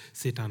can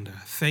sit under.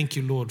 Thank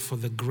you, Lord, for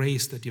the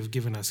grace that you've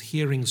given us,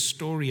 hearing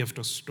story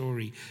after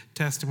story,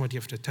 testimony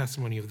after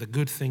testimony of the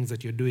good things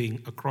that you're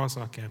doing across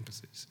our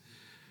campuses.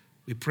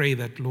 We pray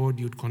that, Lord,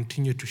 you'd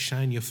continue to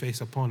shine your face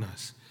upon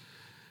us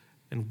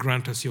and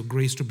grant us your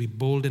grace to be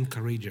bold and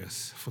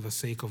courageous for the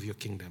sake of your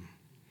kingdom.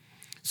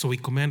 So we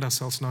commend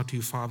ourselves now to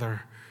you,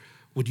 Father.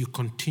 Would you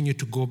continue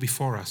to go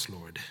before us,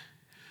 Lord?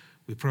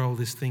 We pray all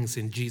these things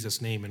in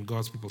Jesus' name, and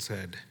God's people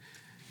said,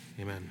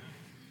 amen.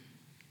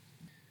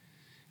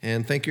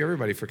 And thank you,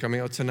 everybody, for coming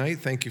out tonight.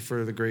 Thank you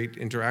for the great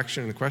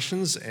interaction and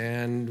questions,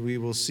 and we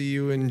will see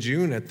you in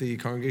June at the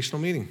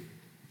congregational meeting.